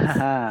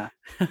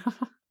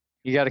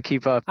 You got to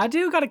keep up. I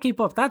do got to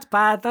keep up. That's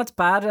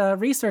bad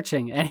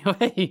researching.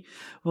 Anyway,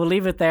 we'll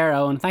leave it there,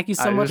 Owen. Thank you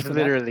so much for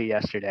literally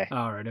yesterday.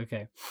 All right,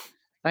 okay.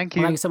 Thank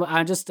you. Well, thank you so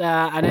much.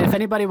 And if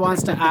anybody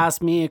wants to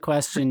ask me a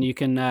question, you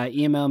can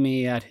email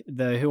me at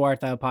the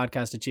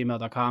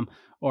whoartthou@gmail.com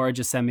or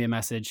just send me a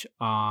message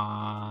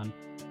on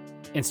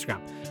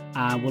Instagram.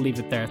 We'll leave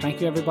it there.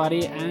 Thank you,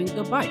 everybody, and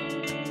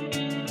goodbye.